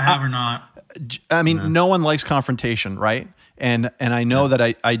 don't know if I have or not. I mean, no one likes confrontation, right? And I know that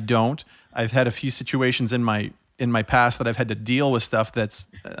I don't. I've had a few situations in my past that I've had to deal with stuff that's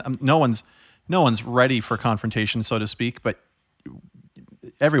no one's ready for confrontation, so to speak. But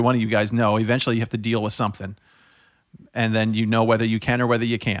every one of you guys know eventually you have to deal with something, and then you know whether you can or whether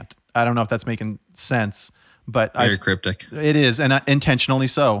you can't. I don't know if that's making sense, but very cryptic. It is, and intentionally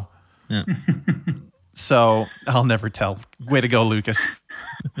so. Yeah. So I'll never tell. Way to go, Lucas.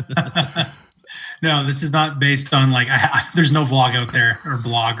 No, this is not based on like there's no vlog out there or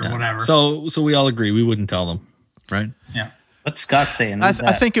blog or whatever. So we all agree we wouldn't tell them, right? Yeah. What's Scott saying? I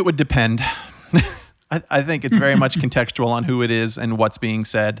think it would depend. I think it's very much contextual on who it is and what's being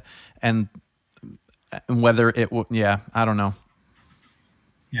said, and whether it will. Yeah, I don't know.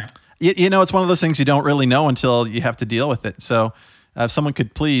 Yeah. You know, it's one of those things you don't really know until you have to deal with it. So, if someone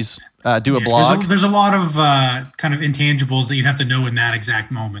could please do a blog. There's a lot of kind of intangibles that you'd have to know in that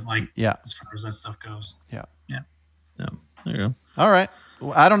exact moment, like as far as that stuff goes. Yeah. There you go. All right.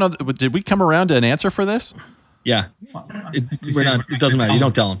 Well, I don't know. Did we come around to an answer for this? Yeah. It doesn't matter. You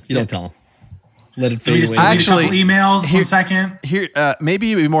don't tell them. You don't tell them. Let it fade away. Actually, emails. 1 second. Here,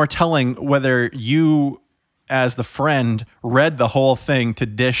 maybe it'd be more telling whether you, as the friend, read the whole thing to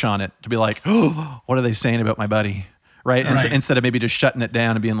dish on it, to be like, oh, what are they saying about my buddy? Right? Instead of maybe just shutting it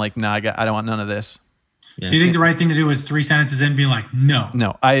down and being like, nah, I don't want none of this. Yeah. So you think the right thing to do is 3 sentences in and be like, no?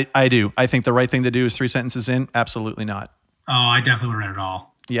 No, I do. I think the right thing to do is 3 sentences in. Absolutely not. Oh, I definitely would have read it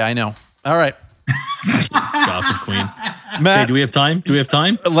all. Yeah, I know. All right. Gossip queen. Matt, okay, do we have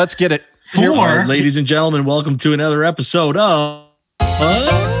time? Let's get it. Ladies and gentlemen, welcome to another episode of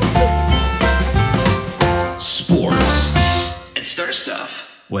Sports and Star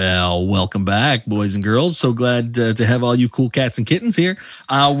Stuff. Well, welcome back, boys and girls. So glad to have all you cool cats and kittens here.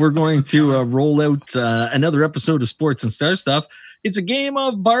 We're going to roll out another episode of Sports and Star Stuff. It's a game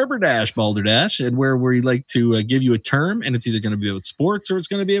of Balderdash, and where we like to give you a term, and it's either going to be about sports or it's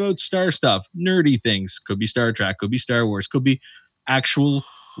going to be about star stuff, nerdy things. Could be Star Trek, could be Star Wars, could be actual,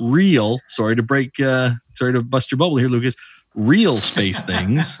 real. Sorry to bust your bubble here, Lucas. Real space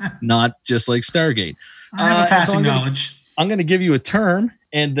things, not just like Stargate. I have a passing knowledge. I'm going to give you a term,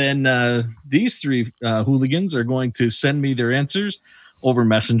 and then these three hooligans are going to send me their answers over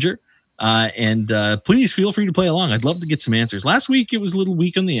Messenger. And please feel free to play along. I'd love to get some answers. Last week, it was a little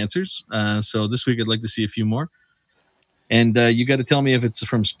weak on the answers. So this week, I'd like to see a few more. And you got to tell me if it's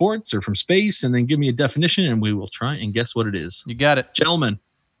from sports or from space, and then give me a definition, and we will try and guess what it is. You got it. Gentlemen,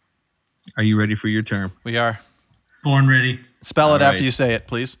 are you ready for your term? We are. Born ready. Spell it after you say it,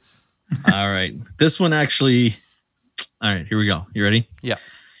 please. All right. This one actually... All right, here we go. You ready? Yeah.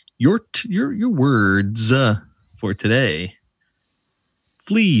 Your words for today...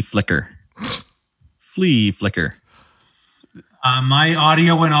 Flea flicker. Flea flicker. My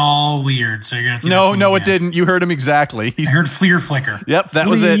audio went all weird, so you're gonna have to. No, it didn't. You heard him exactly. I heard flea flicker. Yep, that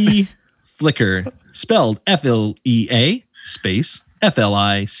was it. Flea flicker, spelled FLEA space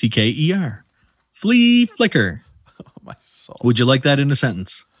FLICKER. Flea flicker. Oh my soul. Would you like that in a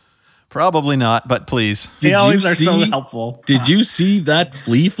sentence? Probably not, but please. They always are so helpful. Did you see that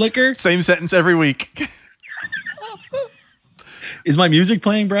flea flicker? Same sentence every week. Is my music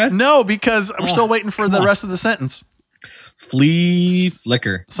playing, Brad? No, because I'm still waiting for the rest of the sentence. Flea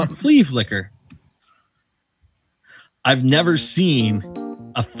flicker. Flea flicker. I've never seen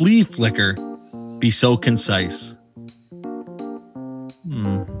a flea flicker be so concise.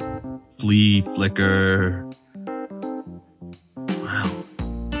 Flea flicker.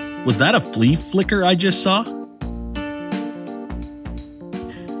 Was that a flea flicker I just saw?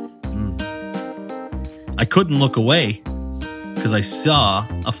 I couldn't look away because I saw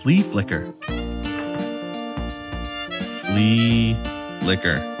a flea flicker. Flea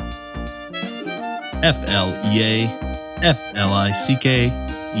flicker. F-L-E-A-F-L-I-C-K-E-R.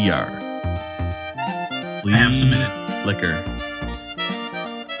 Flea I have submitted. flicker.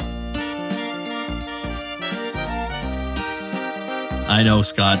 I know,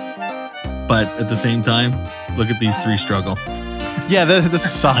 Scott, but at the same time, look at these three struggle. Yeah, this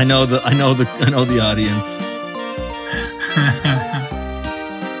sucks. I know the audience.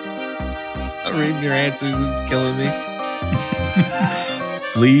 I'm reading your answers. It's killing me.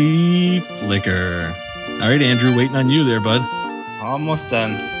 Flea flicker. All right, Andrew, waiting on you there, bud. Almost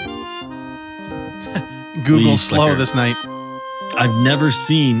done. Google's Flea slow flicker. this night. I've never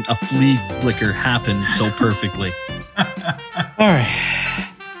seen a flea flicker happen so perfectly. All right.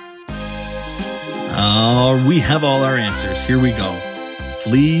 We have all our answers. Here we go.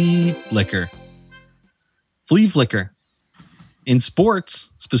 Flea flicker. Flea flicker. In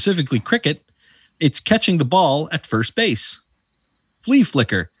sports, specifically cricket, it's catching the ball at first base. Flea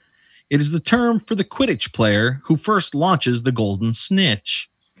flicker. It is the term for the Quidditch player who first launches the golden snitch.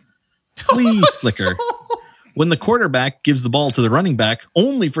 Flea flicker. When the quarterback gives the ball to the running back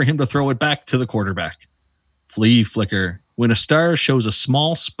only for him to throw it back to the quarterback. Flea flicker. When a star shows a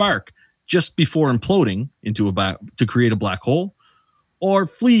small spark just before imploding to create a black hole. Or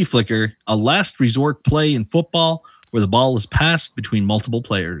flea flicker, a last resort play in football where the ball is passed between multiple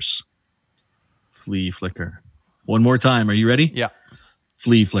players. Flea flicker. One more time. Are you ready? Yeah.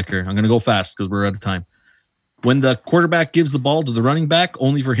 Flea flicker. I'm going to go fast because we're out of time. When the quarterback gives the ball to the running back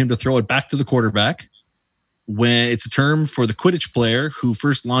only for him to throw it back to the quarterback. When it's a term for the Quidditch player who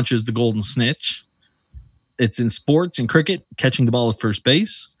first launches the golden snitch. It's in sports and cricket, catching the ball at first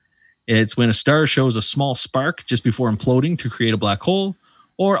base. It's when a star shows a small spark just before imploding to create a black hole,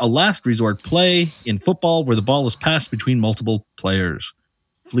 or a last resort play in football where the ball is passed between multiple players.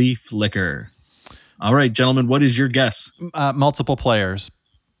 Flea flicker. All right, gentlemen, what is your guess? Multiple players.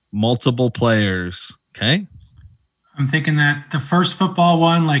 Multiple players. Okay. I'm thinking that the first football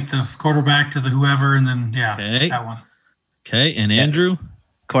one, like the quarterback to the whoever, and then, Okay. that one. Okay. And Andrew?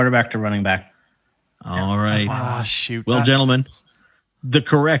 Quarterback to running back. All right. Ah, shoot. Well, gentlemen, the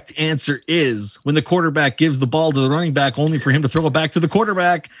correct answer is when the quarterback gives the ball to the running back only for him to throw it back to the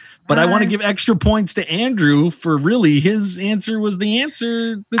quarterback. But I want to give extra points to Andrew for really his answer was the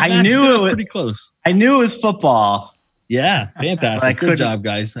answer. I knew it was pretty close. I knew it was football. Yeah, fantastic. Good job,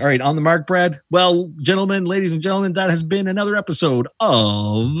 guys. All right, on the mark, Brad. Well, gentlemen, ladies and gentlemen, that has been another episode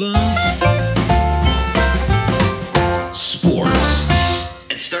of Sports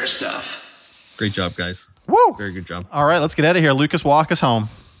and Star Stuff. Great job, guys. Woo! Very good job. All right, let's get out of here. Lucas, walk us home.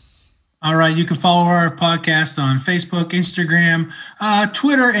 All right, you can follow our podcast on Facebook, Instagram,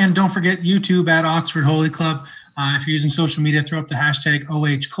 Twitter, and don't forget YouTube at Oxford Holy Club. If you're using social media, throw up the hashtag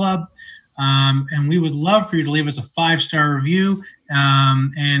OHClub. And we would love for you to leave us a 5-star review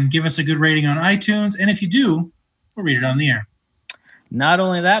and give us a good rating on iTunes. And if you do, we'll read it on the air. Not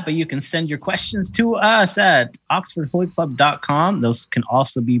only that, but you can send your questions to us at oxfordholyclub.com. Those can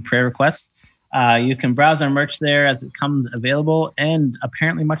also be prayer requests. You can browse our merch there as it comes available, and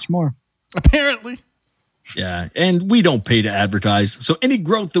apparently much more. Apparently. Yeah, and we don't pay to advertise, so any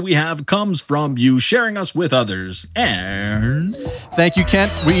growth that we have comes from you sharing us with others. And Thank you,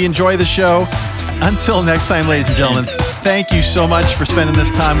 Kent. We enjoy the show. Until next time, ladies and gentlemen, thank you so much for spending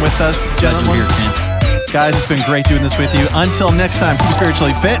this time with us. glad you're Gentlemen, here, Kent. guys, it's been great doing this with you. Until next time, keep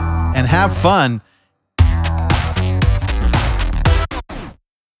spiritually fit and have fun.